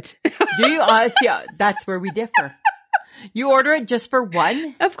order it. Do you? See, that's where we differ. You order it just for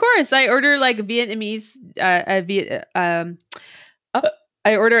one? Of course. I order like Vietnamese,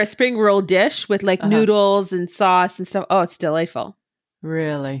 I order a spring roll dish with like noodles and sauce and stuff. Oh, it's delightful.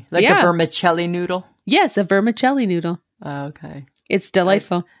 Really? Like a vermicelli noodle? Yes, a vermicelli noodle. Okay. It's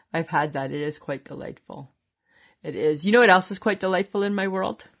delightful. I've had that. It is quite delightful. It is. You know what else is quite delightful in my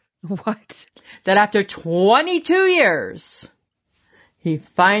world? What? That after 22 years, he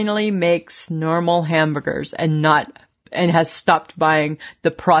finally makes normal hamburgers and has stopped buying the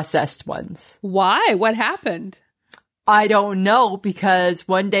processed ones. Why? What happened? I don't know, because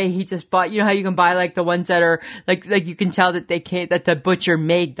one day he just bought, you know how you can buy like the ones that are like you can tell that that the butcher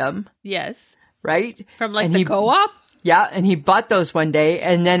made them. Yes. Right? From like the co-op? Yeah, and he bought those one day,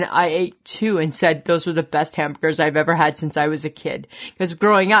 and then I ate two and said those were the best hamburgers I've ever had since I was a kid. Because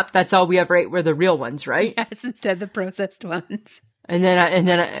growing up, that's all we ever ate were the real ones, right? Yes, instead of the processed ones. And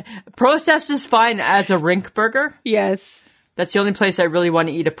then processed is fine as a rink burger. Yes. That's the only place I really want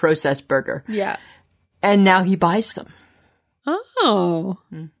to eat a processed burger. Yeah. And now he buys them. Oh.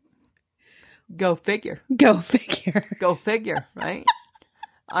 Go figure. Go figure. Go figure, right?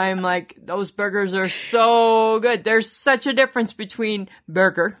 I'm like, those burgers are so good. There's such a difference between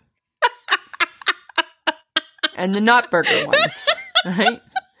burger and the not burger ones, right?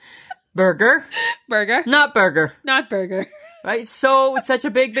 Burger. Not burger. Not burger. Right? So it's such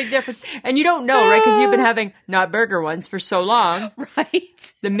a big, big difference. And you don't know, right? Because you've been having not burger ones for so long.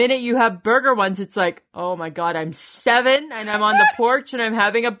 Right. The minute you have burger ones, it's like, oh my God, I'm 7 and I'm on the porch and I'm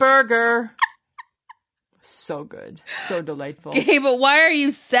having a burger. So good. So delightful. Okay, but why are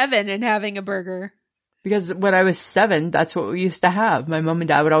you 7 and having a burger? Because when I was 7, that's what we used to have. My mom and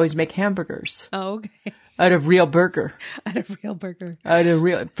dad would always make hamburgers. Oh, okay. Out of real burger.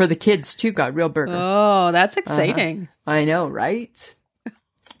 For the kids too, got real burger. Oh, that's exciting. I know, right?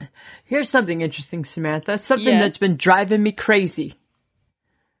 Here's something interesting, Samantha. Something that's been driving me crazy.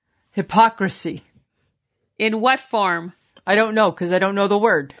 Hypocrisy. In what form? I don't know, because I don't know the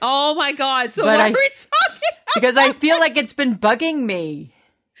word. Oh my God. So what are we talking about? Because I feel like it's been bugging me.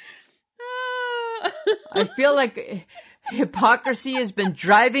 I feel like hypocrisy has been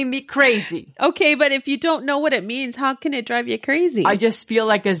driving me crazy. Okay, but if you don't know what it means, how can it drive you crazy? I just feel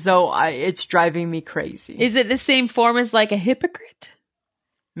like as though it's driving me crazy. Is it the same form as like a hypocrite?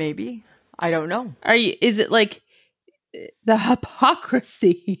 Maybe. I don't know. Is it like the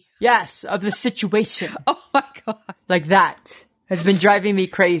hypocrisy? Yes, of the situation. Oh my God. Like that has been driving me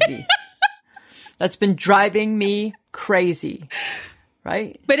crazy. That's been driving me crazy.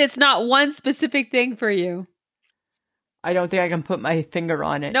 Right? But it's not one specific thing for you. I don't think I can put my finger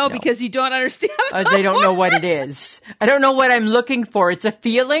on it. No, because you don't understand. They don't know what it is. I don't know what I'm looking for. It's a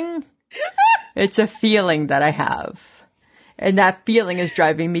feeling. It's a feeling that I have. And that feeling is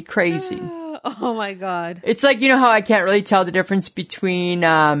driving me crazy. Oh my God. It's like, you know how I can't really tell the difference between, what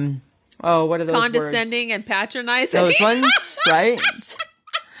are those condescending words? And patronizing. Those ones, right?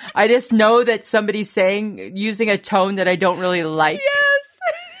 I just know that somebody's using a tone that I don't really like. Yes.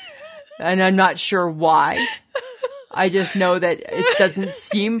 And I'm not sure why. I just know that it doesn't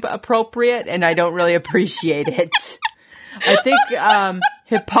seem appropriate and I don't really appreciate it. I think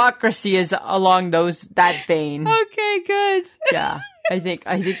hypocrisy is along that vein. Okay, good. Yeah. I think,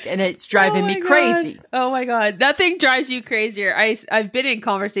 and it's driving me crazy. Oh my God. Nothing drives you crazier. I've been in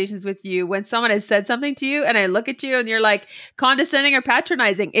conversations with you when someone has said something to you and I look at you and you're like condescending or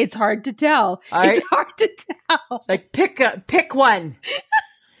patronizing. It's hard to tell. It's hard to tell. Like pick one.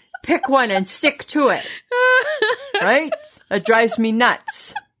 Pick one and stick to it. Right? That drives me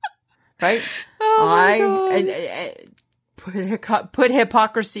nuts. Right? Oh my God. Put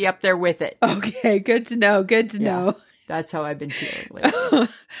hypocrisy up there with it. Okay, good to know. Good to know. That's how I've been feeling lately.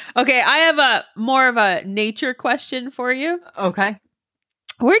 Okay, I have more of a nature question for you. Okay.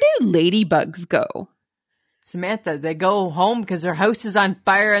 Where do ladybugs go? Samantha, they go home because their house is on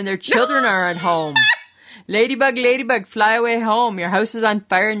fire and their children are at home. Ladybug, ladybug, fly away home. Your house is on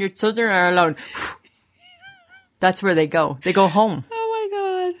fire and your children are alone. That's where they go. They go home. Oh my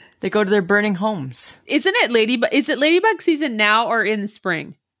God. They go to their burning homes. Isn't it ladybug? Is it ladybug season now or in the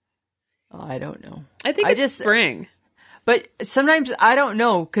spring? Oh, I don't know. I think it's spring. But sometimes I don't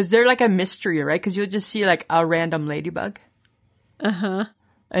know because they're like a mystery, right? Because you'll just see like a random ladybug. Uh-huh.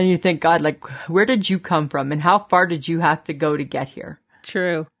 And you think, God, like, where did you come from? And how far did you have to go to get here?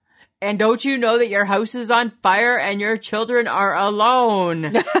 True. And don't you know that your house is on fire and your children are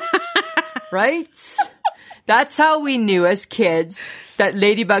alone? Right? That's how we knew as kids that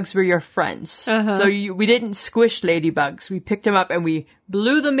ladybugs were your friends. Uh-huh. So we didn't squish ladybugs. We picked them up and we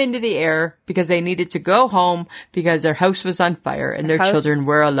blew them into the air because they needed to go home because their house was on fire and their children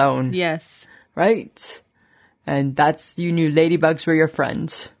were alone. Yes. Right? And you knew ladybugs were your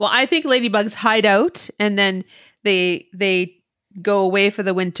friends. Well, I think ladybugs hide out and then they go away for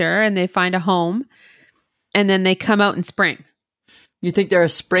the winter and they find a home and then they come out in spring. You think they're a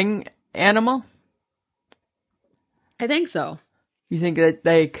spring animal? I think so. You think that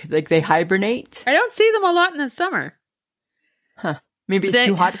they hibernate? I don't see them a lot in the summer. Huh. Maybe it's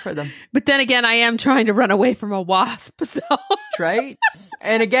too hot for them. But then again, I am trying to run away from a wasp, so. Right?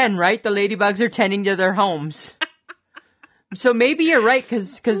 And again, right, the ladybugs are tending to their homes. So maybe you're right,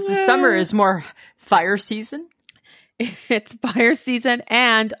 because the summer is more fire season. It's fire season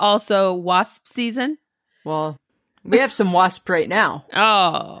and also wasp season. Well, we have some wasp right now.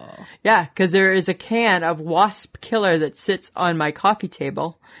 Oh. Yeah, because there is a can of wasp killer that sits on my coffee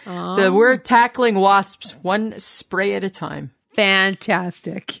table. Oh. So we're tackling wasps one spray at a time.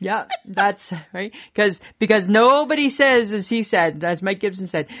 Fantastic. Yeah, that's right. Because nobody says, as he said, as Mike Gibson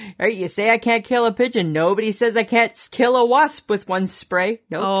said, right, you say I can't kill a pigeon. Nobody says I can't kill a wasp with one spray.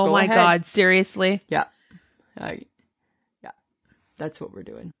 Nope, oh go my ahead. God, seriously? Yeah. Yeah. That's what we're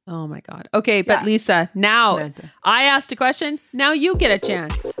doing. Oh my God. Okay, but Lisa, now I asked a question. Now you get a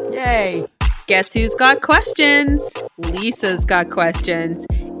chance. Yay. Guess who's got questions? Lisa's got questions.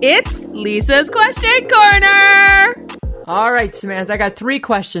 It's Lisa's Question Corner. All right, Samantha, I got 3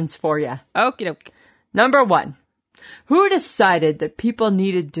 questions for you. Okie doke. Number 1, who decided that people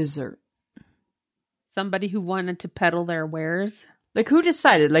needed dessert? Somebody who wanted to peddle their wares. Like, who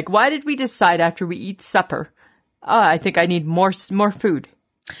decided? Like, why did we decide after we eat supper? I think I need more food.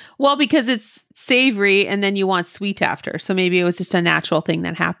 Well, because it's savory and then you want sweet after. So maybe it was just a natural thing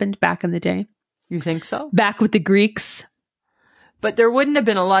that happened back in the day. You think so? Back with the Greeks. But there wouldn't have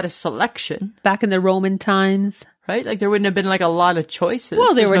been a lot of selection. Back in the Roman times. Right? Like there wouldn't have been like a lot of choices.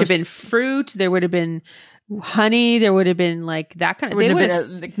 Well, there would have been fruit. There would have been honey. There would have been like that kind of... There would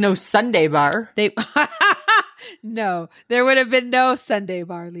have been no Sunday bar. No, there would have been no Sunday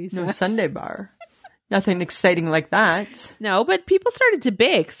bar, Lisa. No Sunday bar. Nothing exciting like that. No, but people started to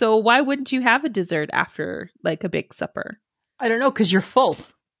bake. So why wouldn't you have a dessert after like a big supper? I don't know, because you're full.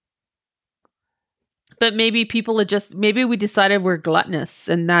 But maybe maybe we decided we're gluttonous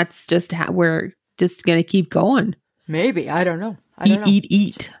and that's just we're just going to keep going. Maybe. I don't know.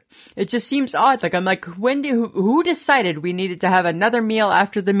 Eat. It just seems odd. Like I'm like, who decided we needed to have another meal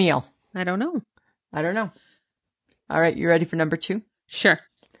after the meal? I don't know. All right. You ready for number 2? Sure.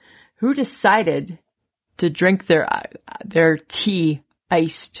 Who decided to drink their tea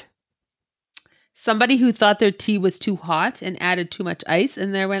iced? Somebody who thought their tea was too hot and added too much ice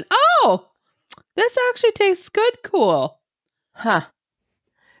and they went, oh, this actually tastes good, cool. Huh.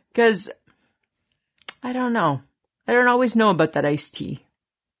 Because I don't know. I don't always know about that iced tea.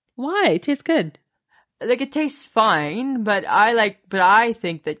 Why? It tastes good. Like it tastes fine, but I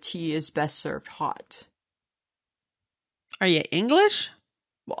think that tea is best served hot. Are you English?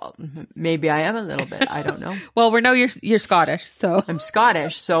 Well, maybe I am a little bit. I don't know. Well, we know you're Scottish, so. I'm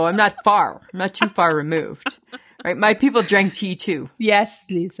Scottish, so I'm not far. I'm not too far removed. Right? My people drank tea too. Yes,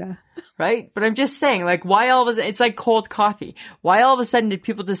 Lisa. Right? But I'm just saying, like, why all of a sudden, it's like cold coffee. Why all of a sudden did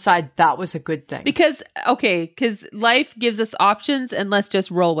people decide that was a good thing? Because life gives us options and let's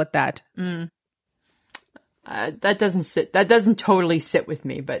just roll with that. That doesn't totally sit with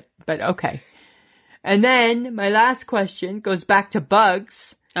me, but okay. And then my last question goes back to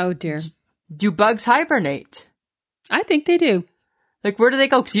bugs. Oh dear. Do bugs hibernate? I think they do. Like, where do they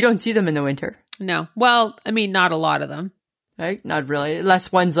go? Because you don't see them in the winter. No. Well, I mean, not a lot of them. Right? Not really.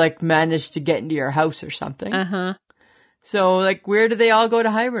 Unless one's like managed to get into your house or something. Uh-huh. So, like, where do they all go to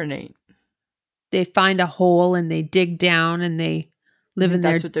hibernate? They find a hole and they dig down and they live in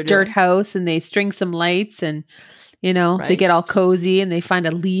their dirt house and they string some lights and, right. They get all cozy and they find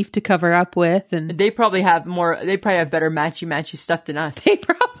a leaf to cover up with. And they probably have better matchy stuff than us. They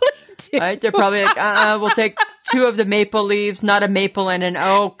probably do. Right? They're probably like, we'll take two of the maple leaves, not a maple and an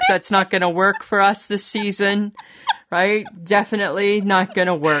oak. That's not going to work for us this season, right? Definitely not going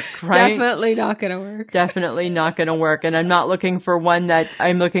to work, right? Definitely not going to work. Definitely not going to work. And I'm not looking for one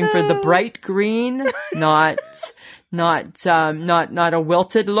I'm looking for the bright green, not a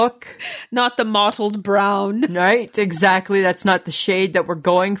wilted look. Not the mottled brown. Right? Exactly. That's not the shade that we're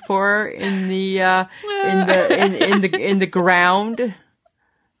going for in the ground.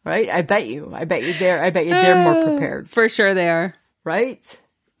 Right? I bet you they're more prepared. For sure they are. Right?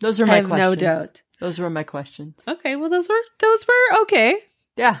 Those are my questions. No doubt. Those were my questions. Okay, well those were okay.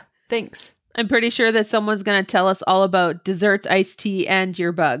 Yeah, thanks. I'm pretty sure that someone's going to tell us all about desserts, iced tea, and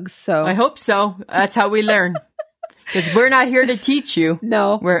your bugs. So I hope so. That's how we learn. Because we're not here to teach you.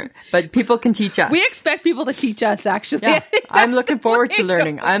 No. But people can teach us. We expect people to teach us, actually. Yeah, I'm looking forward to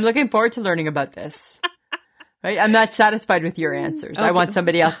learning. I'm looking forward to learning about this. Right? I'm not satisfied with your answers. Okay. I want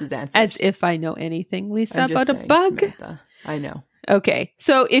somebody else's answers. As if I know anything, Lisa, about a bug. Samantha, I know. Okay.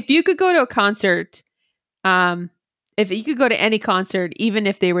 So if you could go to a concert, if you could go to any concert, even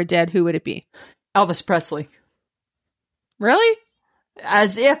if they were dead, who would it be? Elvis Presley. Really?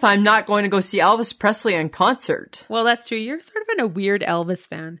 As if I'm not going to go see Elvis Presley in concert. Well, that's true. You're sort of a weird Elvis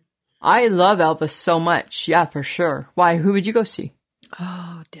fan. I love Elvis so much. Yeah, for sure. Why? Who would you go see?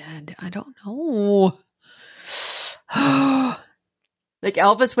 Oh, dead. I don't know. Like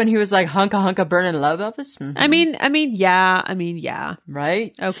Elvis when he was like hunka hunka burnin' love Elvis? Mm-hmm. I mean, yeah.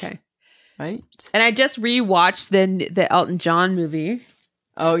 Right? Okay. Right? And I just rewatched the Elton John movie.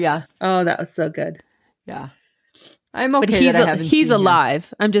 Oh, yeah. Oh, that was so good. Yeah. I'm okay but he's alive.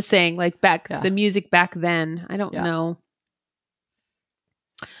 Him. I'm just saying, like the music back then. I don't know.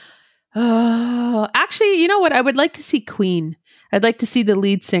 Oh, actually, you know what? I would like to see Queen. I'd like to see the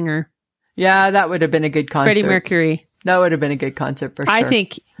lead singer. Yeah, that would have been a good concert. Freddie Mercury. That would have been a good concert for sure. I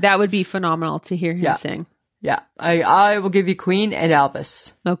think that would be phenomenal to hear him sing. Yeah, I will give you Queen and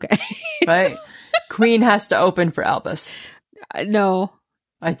Elvis. Okay. Right? Queen has to open for Elvis. No.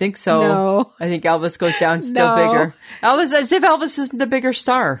 I think so. No. I think Elvis goes down still bigger. Elvis, as if Elvis isn't the bigger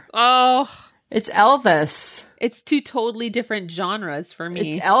star. Oh. It's Elvis. It's two totally different genres for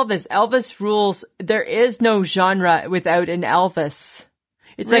me. It's Elvis. Elvis rules. There is no genre without an Elvis.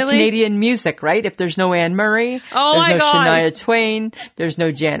 It's like Canadian music, right? If there's no Anne Murray, there's no Shania Twain, there's no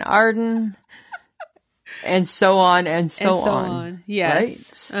Jan Arden, and so on and so on.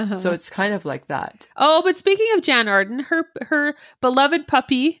 Yes. Right? Uh-huh. So it's kind of like that. Oh, but speaking of Jan Arden, her beloved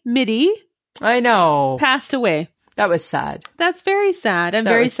puppy, Mitty, I know, passed away. That was sad. That's very sad. I'm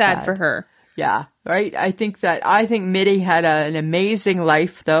very sad for her. Yeah, right? I think Mitty had an amazing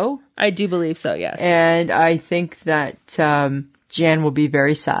life, though. I do believe so, yes. And I think that Jan will be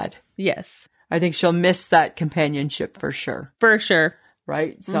very sad. Yes. I think she'll miss that companionship for sure. For sure.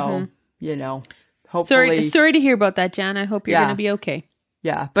 Right? So, hopefully. Sorry to hear about that, Jan. I hope you're going to be okay.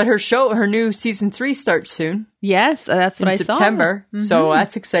 Yeah. But her new season 3 starts soon. Yes, that's what I saw. In September. Mm-hmm. So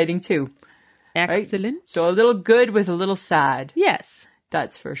that's exciting too. Excellent. Right? So a little good with a little sad. Yes.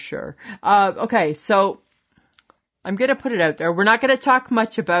 That's for sure. Okay. So I'm going to put it out there. We're not going to talk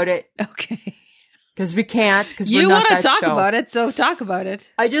much about it. Okay. Because we can't. Because you want to talk about it, so talk about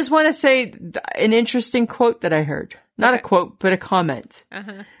it. I just want to say an interesting quote that I heard. Not a quote, but a comment.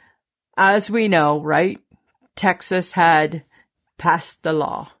 Uh-huh. As we know, right? Texas had passed the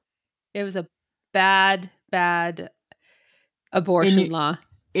law. It was a bad abortion law.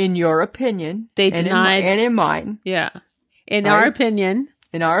 In your opinion. They denied. And in mine. Yeah. In our opinion.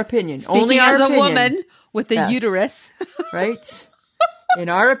 In our opinion. Speaking only as our a woman with a uterus. Right? In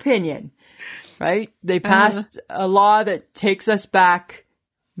our opinion. Right? They passed a law that takes us back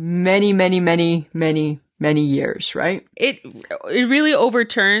many, many, many, many, many years, right? It really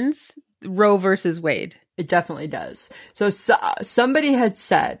overturns Roe versus Wade. It definitely does. So somebody had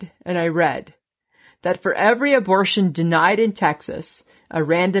said, and I read, that for every abortion denied in Texas, a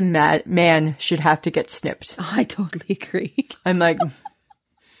random man should have to get snipped. I totally agree. I'm like,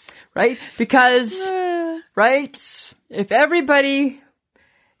 right? Because, right? If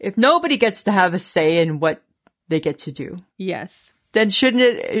nobody gets to have a say in what they get to do. Yes. Then should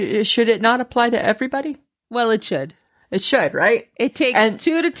it not apply to everybody? Well, it should. It should, right? It takes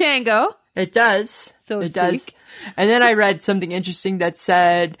two to tango. It does. So it does. And then I read something interesting that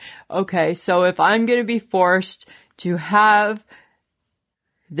said, okay, so if I'm going to be forced to have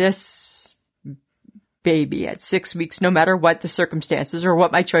this baby at 6 weeks, no matter what the circumstances or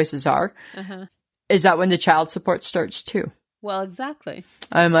what my choices are, is that when the child support starts too? Well, exactly.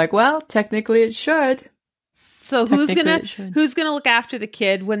 I'm like, well, technically it should. So who's gonna look after the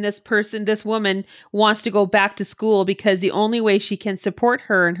kid when this woman wants to go back to school because the only way she can support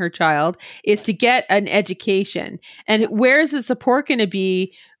her and her child is to get an education? And where is the support going to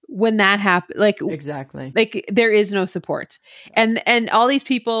be when that happens? Like, exactly. Like there is no support. And all these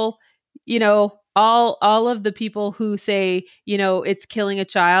people, you know, all of the people who say, you know, it's killing a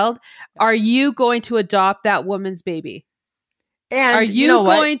child, are you going to adopt that woman's baby? And are you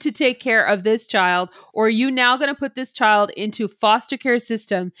going to take care of this child, or are you now going to put this child into a foster care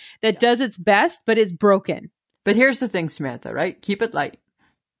system that does its best, but is broken? But here's the thing, Samantha, right? Keep it light.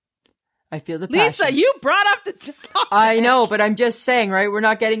 I feel the passion. Lisa, you brought up the topic. I know, but I'm just saying, right? We're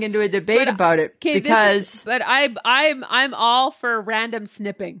not getting into a debate about it because. But I'm all for random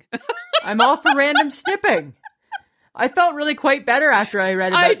snipping. I'm all for random snipping. I felt really quite better after I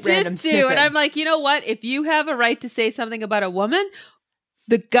read about random snipping. And I'm like, you know what? If you have a right to say something about a woman,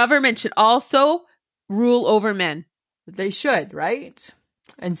 the government should also rule over men. They should, right?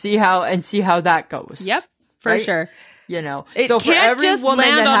 And see how that goes. Yep, for sure. You know, so for every woman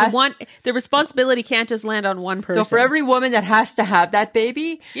that has one, the responsibility can't just land on one person. So for every woman that has to have that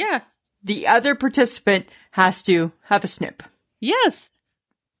baby, the other participant has to have a snip. Yes.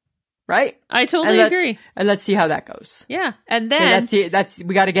 Right? I totally agree. And let's see how that goes. Yeah. And then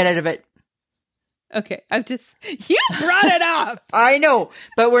we got to get out of it. Okay. You brought it up. I know,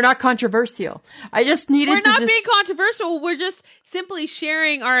 but we're not controversial. I just needed We're not being controversial. We're just simply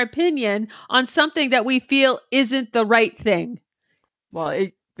sharing our opinion on something that we feel isn't the right thing. Well,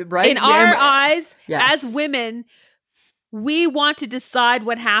 in our eyes, as women, we want to decide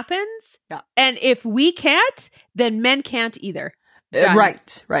what happens. Yeah. And if we can't, then men can't either.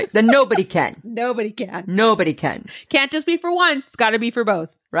 Right. Then nobody can. Nobody can. Can't just be for one. It's got to be for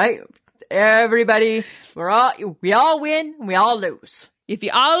both. Right? Everybody, we all win, we all lose. If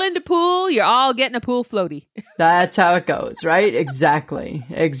you're all in the pool, you're all getting a pool floaty. That's how it goes, right? Exactly.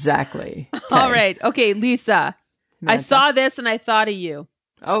 Okay. All right. Okay, Lisa. Samantha. I saw this and I thought of you.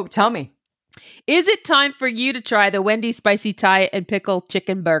 Oh, tell me. Is it time for you to try the Wendy's spicy Thai and pickle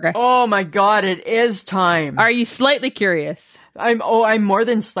chicken burger? Oh my God, it is time. Are you slightly curious? I'm more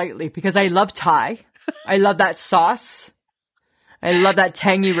than slightly, because I love Thai. I love that sauce. I love that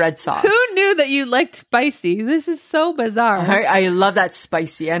tangy red sauce. Who knew that you liked spicy? This is so bizarre. I love that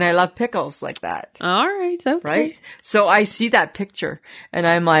spicy, and I love pickles like that. All right, okay. Right? So I see that picture, and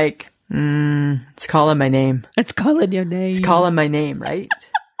I'm like, it's calling my name. It's calling your name. It's calling my name, right?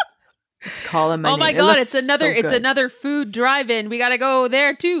 It's calling my name. Oh my God, it's another food drive-in. We got to go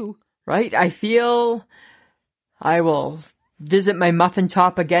there too. Right? I feel I will visit my muffin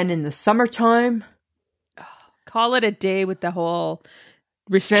top again in the summertime. Call it a day with the whole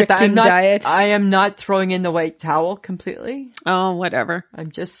restricting diet. I am not throwing in the white towel completely. Oh, whatever.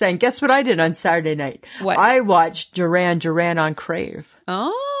 I'm just saying. Guess what I did on Saturday night? What? I watched Duran Duran on Crave.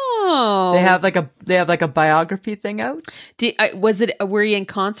 Oh. They have like a biography thing out. Were you in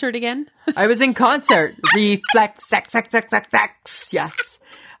concert again? I was in concert. Reflex, sex. Yes.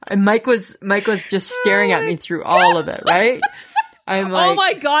 And Mike was just staring at me through all of it, right? I'm like, oh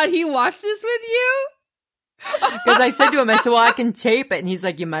my God, he watched this with you? Because I said to him, well, I can tape it. And he's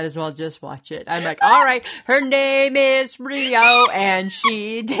like, you might as well just watch it. I'm like, all right, her name is Rio and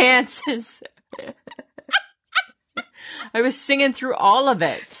she dances. I was singing through all of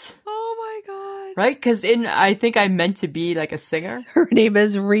it. Oh my God. Right? Because I think I'm meant to be like a singer. Her name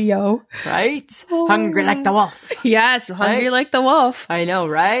is Rio. Right? Oh. Hungry like the wolf. Yes, hungry like the wolf. I know,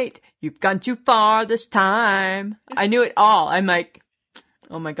 right? You've gone too far this time. I knew it all. I'm like,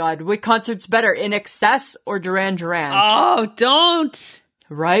 oh my God, what concert's better, INXS or Duran Duran? Oh, don't.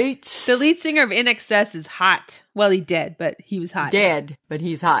 Right? The lead singer of INXS is hot. Well, he dead, but he was hot. Dead, but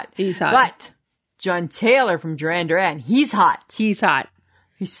he's hot. He's hot. But John Taylor from Duran Duran, he's hot. He's hot.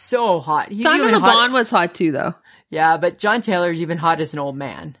 He's so hot. Simon Le Bon was hot too, though. Yeah, but John Taylor's even hot as an old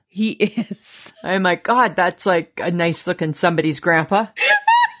man. He is. I'm like, God, that's like a nice looking somebody's grandpa.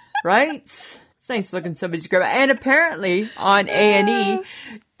 Right? It's nice looking somebody's grandpa. And apparently on A&E,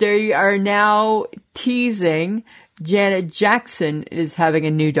 they are now teasing Janet Jackson is having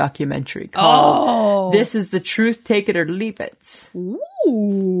a new documentary called This Is the Truth, Take It or Leave It.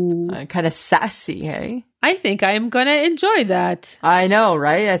 Ooh. Kind of sassy, hey? I think I'm going to enjoy that. I know,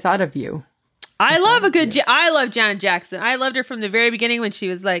 right? I thought of you. I love Janet Jackson. I loved her from the very beginning when she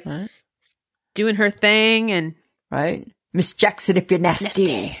was like doing her thing and right. Miss Jackson, if you're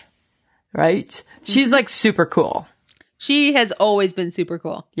nasty. Right? She's like super cool. She has always been super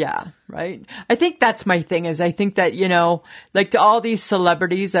cool. Yeah, right? I think that's my thing is I think that, you know, like to all these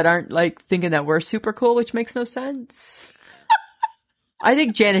celebrities that aren't like thinking that we're super cool, which makes no sense. I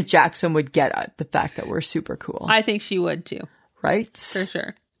think Janet Jackson would get the fact that we're super cool. I think she would too. Right? For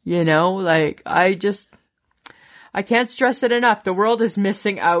sure. You know, like, I can't stress it enough. The world is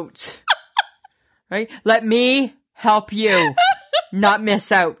missing out. Right? Let me help you not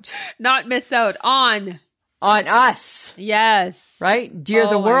miss out. Not miss out on us. Yes. Right? Dear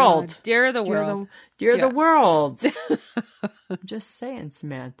the world. God. Dear the world. Dear the world. I'm just saying,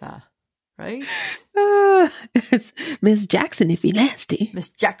 Samantha. Right? It's Miss Jackson if you're nasty. Miss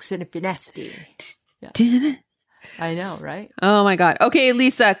Jackson if you're nasty. Yeah. I know, right? Oh my God. Okay,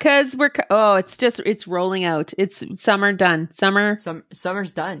 Lisa, because it's rolling out. It's summer done. Summer's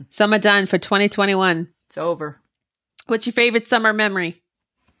done. Summer done for 2021. It's over. What's your favorite summer memory?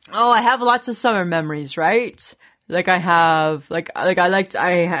 Oh, I have lots of summer memories, right? Like I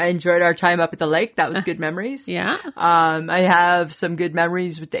enjoyed our time up at the lake. That was good memories. Yeah. I have some good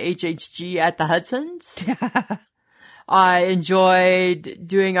memories with the HHG at the Hudson's. I enjoyed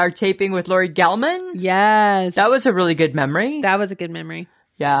doing our taping with Lori Gelman. Yes. That was a really good memory. That was a good memory.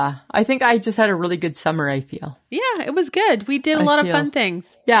 Yeah. I think I just had a really good summer, I feel. Yeah, it was good. We did a lot of fun things.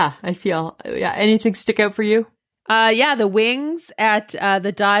 Yeah, I feel. Yeah. Anything stick out for you? Yeah, the wings at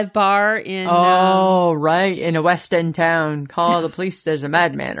the dive bar in... right. In a West End town. Call the police. There's a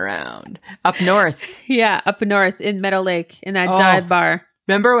madman around. Up north. Yeah, up north in Meadow Lake in that dive bar.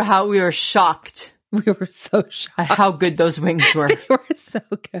 Remember how we were shocked? We were so shocked. At how good those wings were. They were so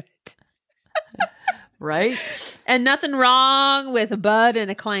good. Right? And nothing wrong with a bud and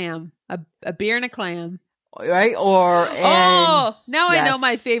a clam. A beer and a clam. Right? Now I know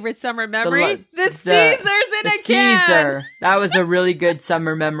my favorite summer memory. The Caesars in a can. Caesar. That was a really good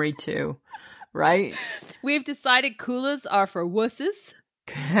summer memory too. Right? We've decided coolers are for wusses.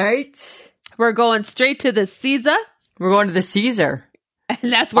 Right? We're going straight to the Caesar. We're going to the Caesar.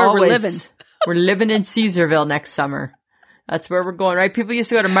 And that's where we're living. We're living in Caesarville next summer. That's where we're going, right? People used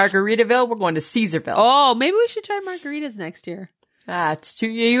to go to Margaritaville. We're going to Caesarville. Oh, maybe we should try margaritas next year. It's too.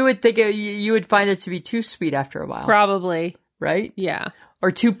 You would think you would find it to be too sweet after a while. Probably. Right? Yeah.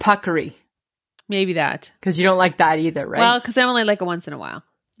 Or too puckery. Maybe that. Because you don't like that either, right? Well, because I only like it once in a while.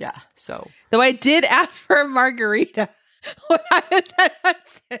 Yeah. So. Though I did ask for a margarita when I was at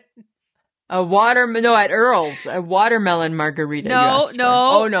Hudson. At Earl's, a watermelon margarita. No.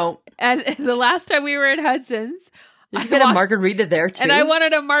 Oh, no. And the last time we were at Hudson's. Did you get a margarita there too? And I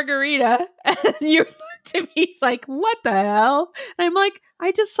wanted a margarita. And you looked at me like, what the hell? And I'm like,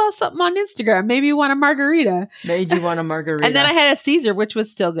 I just saw something on Instagram. Maybe you want a margarita. Made you want a margarita. And then I had a Caesar, which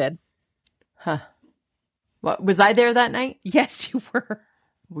was still good. Huh. What, was I there that night? Yes, you were.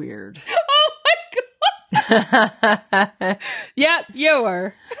 Weird. Oh my God. Yeah, you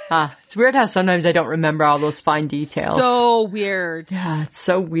were. It's weird how sometimes I don't remember all those fine details. So weird. Yeah, it's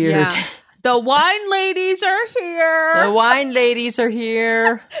so weird. Yeah. The wine ladies are here. The wine ladies are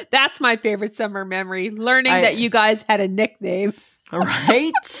here. That's my favorite summer memory. Learning that you guys had a nickname.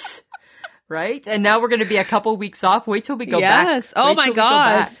 Right? Right? And now we're going to be a couple weeks off. Wait till we go back. Yes. Oh my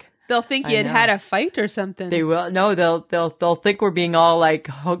God. They'll think you had a fight or something. They will. No, they'll think we're being all like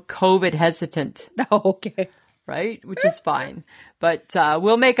COVID hesitant. Oh, okay. Right? Which is fine. But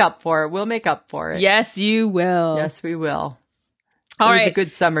we'll make up for it. Yes, you will. Yes, we will. It was a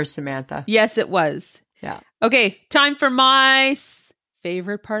good summer, Samantha. Yes, it was. Yeah. Okay, time for my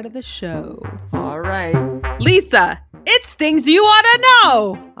favorite part of the show. All right. Lisa, it's things you ought to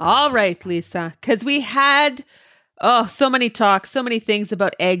know. All right, Lisa, because we had so many talks, so many things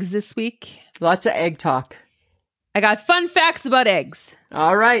about eggs this week. Lots of egg talk. I got fun facts about eggs.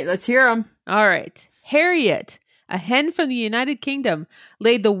 All right, let's hear them. All right. Harriet, a hen from the United Kingdom,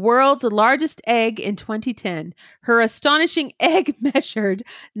 laid the world's largest egg in 2010. Her astonishing egg measured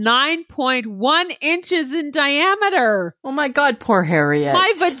 9.1 inches in diameter. Oh my God, poor Harriet.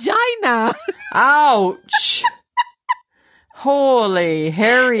 My vagina. Ouch. Holy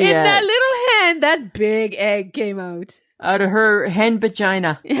Harriet. In that little hen, that big egg came out. Out of her hen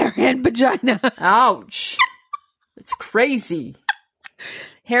vagina. Her hen vagina. Ouch. It's crazy.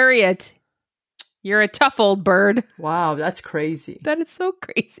 Harriet, you're a tough old bird. Wow, that's crazy. That is so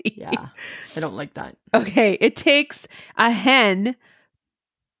crazy. Yeah, I don't like that. Okay, it takes a hen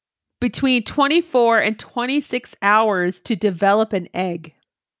between 24 and 26 hours to develop an egg.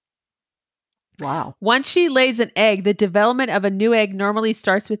 Wow. Once she lays an egg, the development of a new egg normally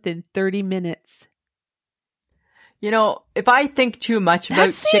starts within 30 minutes. You know, if I think too much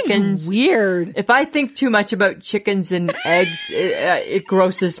about chickens, weird. If I think too much about chickens and eggs, it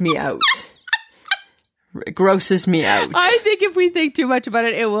grosses me out. It grosses me out. I think if we think too much about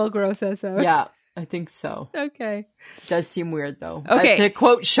it, it will gross us out. Yeah, I think so. Okay. It does seem weird, though. Okay. To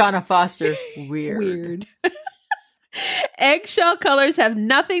quote Shauna Foster, weird. Weird. eggshell colors have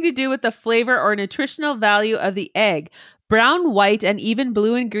nothing to do with the flavor or nutritional value of the egg. Brown, white, and even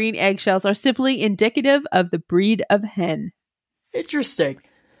blue and green eggshells are simply indicative of the breed of hen. Interesting.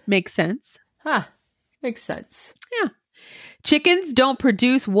 Makes sense. Huh. Makes sense. Yeah. Chickens don't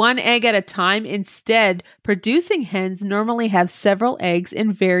produce one egg at a time. Instead, producing hens normally have several eggs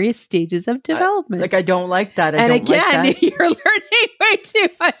in various stages of development. I don't like that. And again, you're learning way too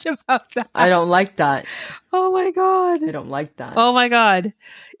much about that. I don't like that. Oh my God. I don't like that. Oh my God.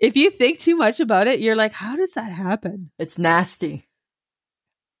 If you think too much about it, you're like, how does that happen? It's nasty.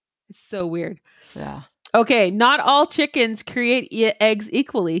 It's so weird. Yeah. Okay, not all chickens create eggs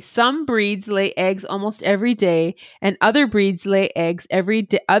equally. Some breeds lay eggs almost every day, and other breeds lay eggs every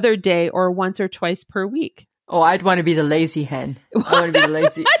other day or once or twice per week. Oh, I'd want to be the lazy hen. I want to be the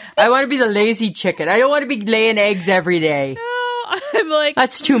lazy. I want to be the lazy chicken. I don't want to be laying eggs every day. No, I'm like,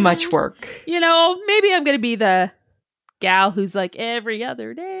 that's too much work. You know, maybe I'm going to be the gal who's like every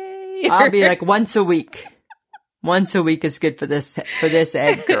other day. I'll be like once a week. Once a week is good for this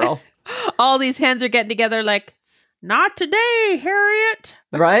egg girl. All these hens are getting together like, not today, Harriet.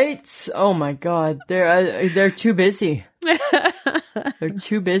 Right? Oh my God. They're too busy. They're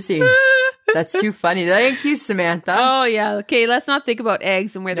too busy. That's too funny. Thank you, Samantha. Oh yeah. Okay, let's not think about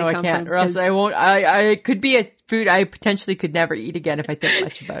eggs and where they come from. No, I can't. Or else I won't. I could be a food I potentially could never eat again if I think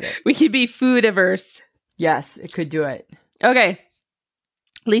much about it. We could be food averse. Yes, it could do it. Okay.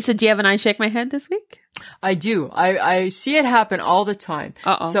 Lisa, do you have an I shake my head this week? I do. I see it happen all the time.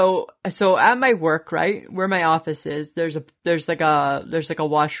 Uh-oh. So at my work, right, where my office is, there's like a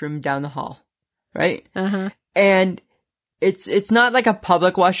washroom down the hall, right? Uh-huh. And it's not like a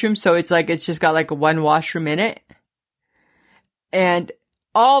public washroom, so it's just got like one washroom in it. And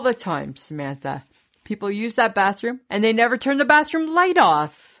all the time, Samantha, people use that bathroom and they never turn the bathroom light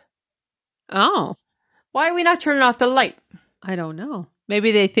off. Oh. Why are we not turning off the light? I don't know.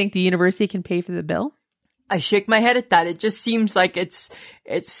 Maybe they think the university can pay for the bill. I shake my head at that. It just seems like it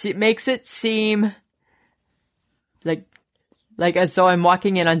makes it seem like as though I'm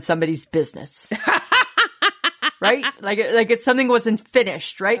walking in on somebody's business. Right? Like it's something wasn't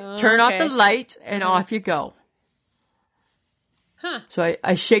finished, right? Oh, turn off the light and off you go. Huh. So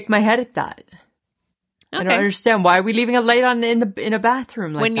I shake my head at that. Okay. I don't understand. Why are we leaving a light on in a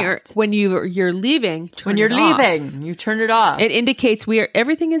bathroom like that? When you're leaving, when you're leaving, you turn it off. It indicates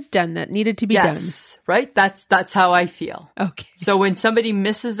everything is done that needed to be done. Yes, right? That's how I feel. Okay. So when somebody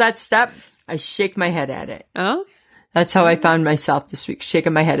misses that step, I shake my head at it. Oh. That's how I found myself this week,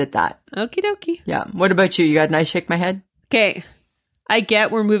 shaking my head at that. Okie dokie. Yeah. What about you? You got a nice shake my head? Okay. I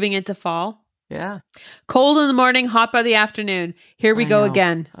get we're moving into fall. Yeah. Cold in the morning, hot by the afternoon. Here we go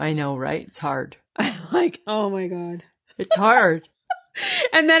again. I know, right? It's hard. I'm like, oh my God. It's hard.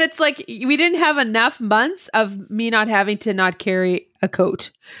 And then it's like, we didn't have enough months of me not having to not carry a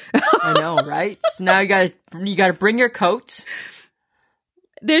coat. I know, right? So now you gotta bring your coat.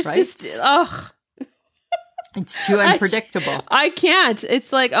 There's just, it's too unpredictable. I can't.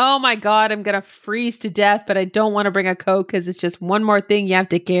 It's like, oh my God, I'm going to freeze to death, but I don't want to bring a coat because it's just one more thing you have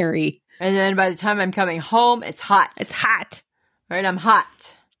to carry. And then by the time I'm coming home, it's hot. It's hot. Right? I'm hot.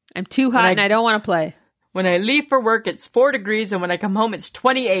 I'm too hot and I don't want to play. When I leave for work, it's 4 degrees, and when I come home, it's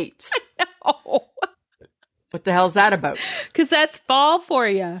 28. I know. What the hell's that about? Because that's fall for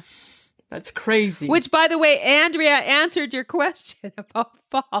you. That's crazy. Which, by the way, Andrea answered your question about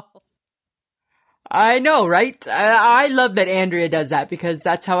fall. I know, right? I love that Andrea does that because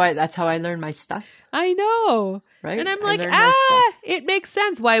that's how I learn my stuff. I know. Right? And I'm like, it makes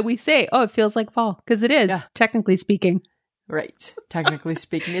sense why we say, oh, it feels like fall. Because it is, technically speaking. Right. Technically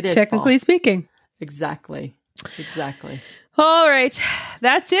speaking, it is Technically fall. Speaking. Exactly. All right.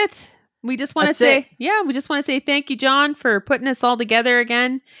 That's it. We just want to say thank you, John, for putting us all together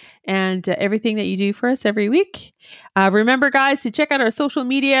again and everything that you do for us every week. Remember, guys, to check out our social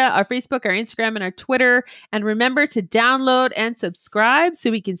media, our Facebook, our Instagram, and our Twitter. And remember to download and subscribe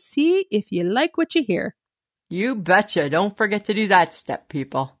so we can see if you like what you hear. You betcha. Don't forget to do that step,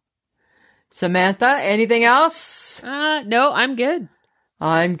 people. Samantha, anything else? No, I'm good.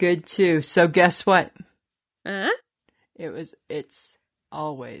 I'm good too. So guess what? It's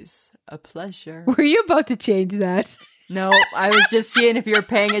always a pleasure. Were you about to change that? No, I was just seeing if you were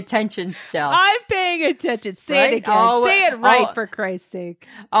paying attention still. I'm paying attention. Say it again. Say it right, for Christ's sake.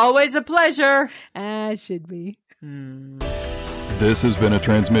 Always a pleasure. Should be. This has been a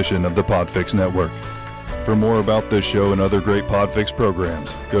transmission of the Podfix Network. For more about this show and other great Podfix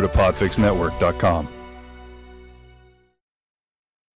programs, go to podfixnetwork.com.